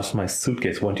just lost my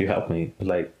suitcase. Won't you help me?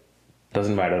 Like,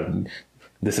 doesn't matter.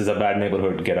 This is a bad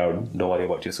neighborhood. Get out. Don't worry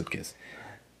about your suitcase.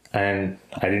 And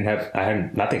I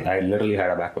had nothing. I literally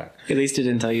had a backpack. At least it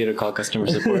didn't tell you to call customer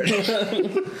support.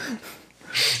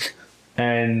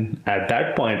 And at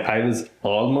that point, I was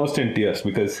almost in tears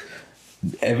because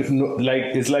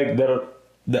it's like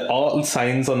all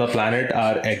signs on the planet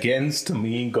are against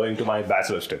me going to my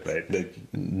bachelor's trip, right? Like,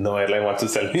 no airline wants to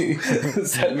sell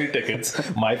me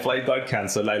tickets. My flight got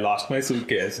canceled. I lost my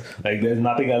suitcase. Like, there's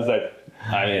nothing else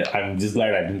I'm just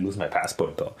glad I didn't lose my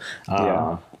passport though.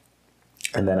 Yeah.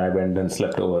 And then I went and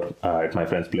slept over at my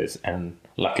friend's place, and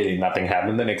luckily nothing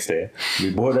happened the next day.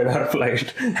 We boarded our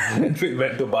flight and we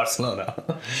went to Barcelona.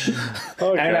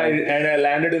 Okay. And I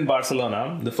landed in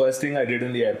Barcelona. The first thing I did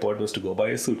in the airport was to go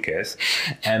buy a suitcase.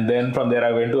 And then from there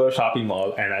I went to a shopping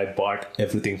mall and I bought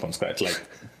everything from scratch,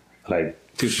 like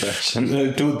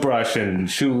toothbrush and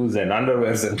shoes and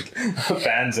underwears and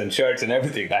pants and shirts and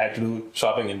everything. I had to do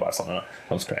shopping in Barcelona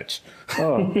from scratch.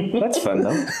 Oh, that's fun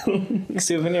though.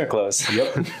 Souvenir clothes.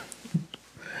 Yep.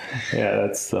 Yeah,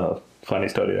 that's a funny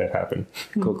story that happened.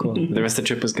 Cool. The rest of the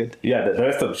trip was good? Yeah, the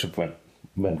rest of the trip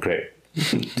went great.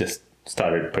 Just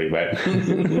started pretty bad.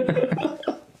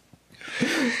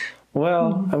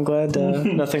 Well, I'm glad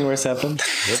nothing worse happened.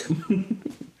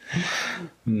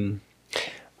 Yep.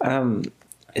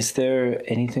 Is there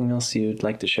anything else you'd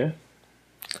like to share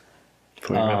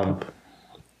before we wrap up?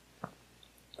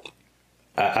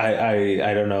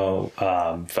 I don't know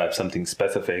if I have something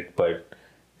specific, but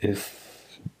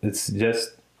if it's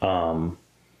just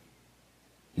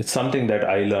it's something that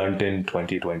I learned in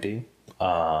 2020,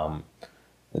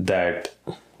 that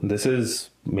this is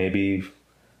maybe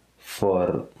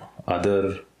for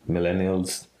other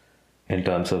millennials in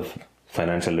terms of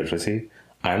financial literacy.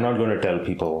 I'm not going to tell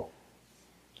people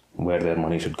where their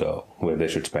money should go, where they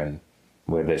should spend,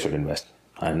 where they should invest.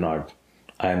 I'm no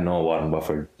Warren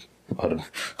Buffett or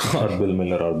Bill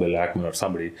Miller or Bill Ackman or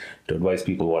somebody to advise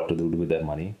people what to do with their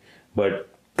money. But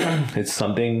it's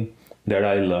something that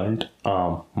I learned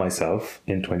myself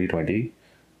in 2020.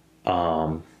 There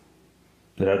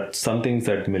are some things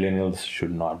that millennials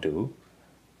should not do.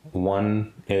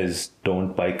 One is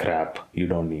don't buy crap you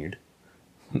don't need.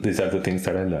 These are the things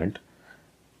that I learned.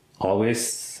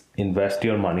 Always invest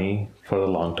your money for the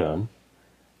long term.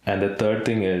 And the third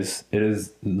thing is,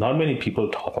 not many people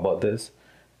talk about this,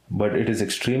 but it is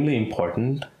extremely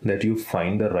important that you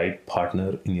find the right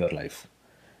partner in your life.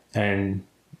 And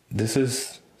this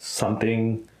is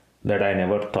something that I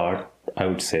never thought I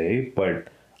would say, but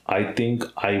I think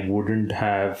I wouldn't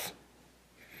have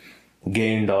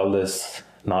gained all this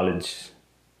knowledge,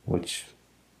 which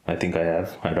I think I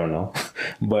have, I don't know.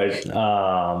 But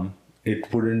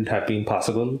it wouldn't have been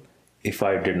possible if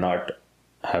I did not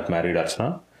have married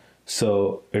Archana.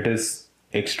 So it is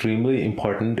extremely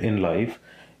important in life.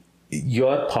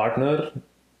 Your partner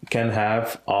can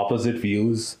have opposite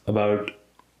views about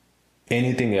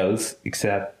anything else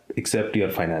except your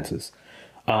finances.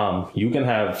 You can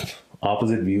have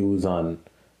opposite views on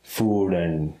food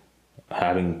and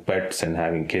having pets and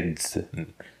having kids.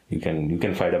 You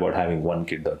can fight about having one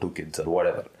kid or two kids or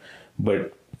whatever.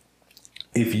 But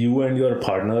if you and your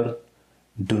partner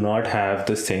do not have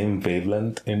the same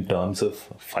wavelength in terms of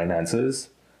finances,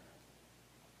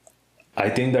 I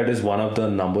think that is one of the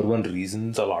number one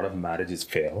reasons a lot of marriages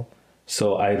fail.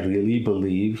 So I really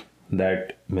believe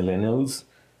that millennials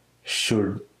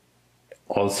should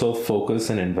also focus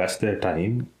and invest their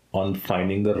time on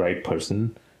finding the right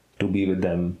person to be with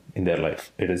them in their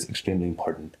life. It is extremely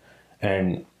important.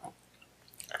 And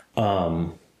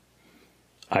I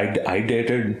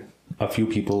dated a few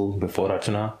people before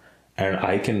Archana, and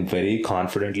I can very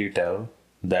confidently tell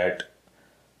that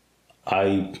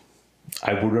I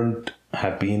wouldn't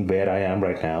have been where I am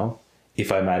right now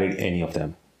if I married any of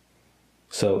them.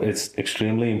 So it's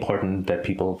extremely important that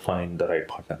people find the right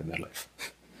partner in their life.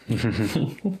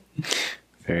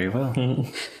 Very well.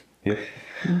 Yep.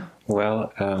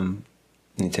 Well,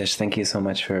 Nitesh, thank you so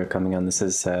much for coming on. This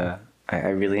is I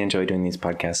really enjoy doing these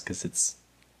podcasts because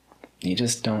you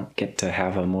just don't get to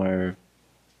have a more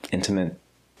intimate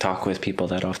talk with people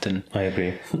that often. I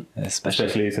agree.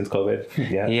 Especially since COVID.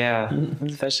 Yeah. Yeah,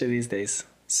 especially these days.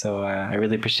 So I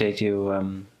really appreciate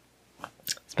you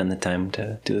spend the time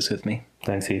to do this with me.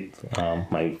 Thanks, Heath.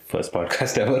 My first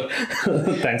podcast ever.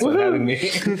 Thanks for having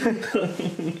me.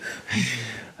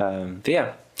 But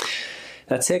yeah,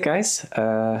 that's it, guys.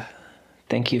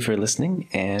 Thank you for listening,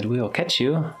 and we'll catch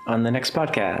you on the next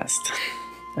podcast.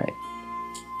 All right.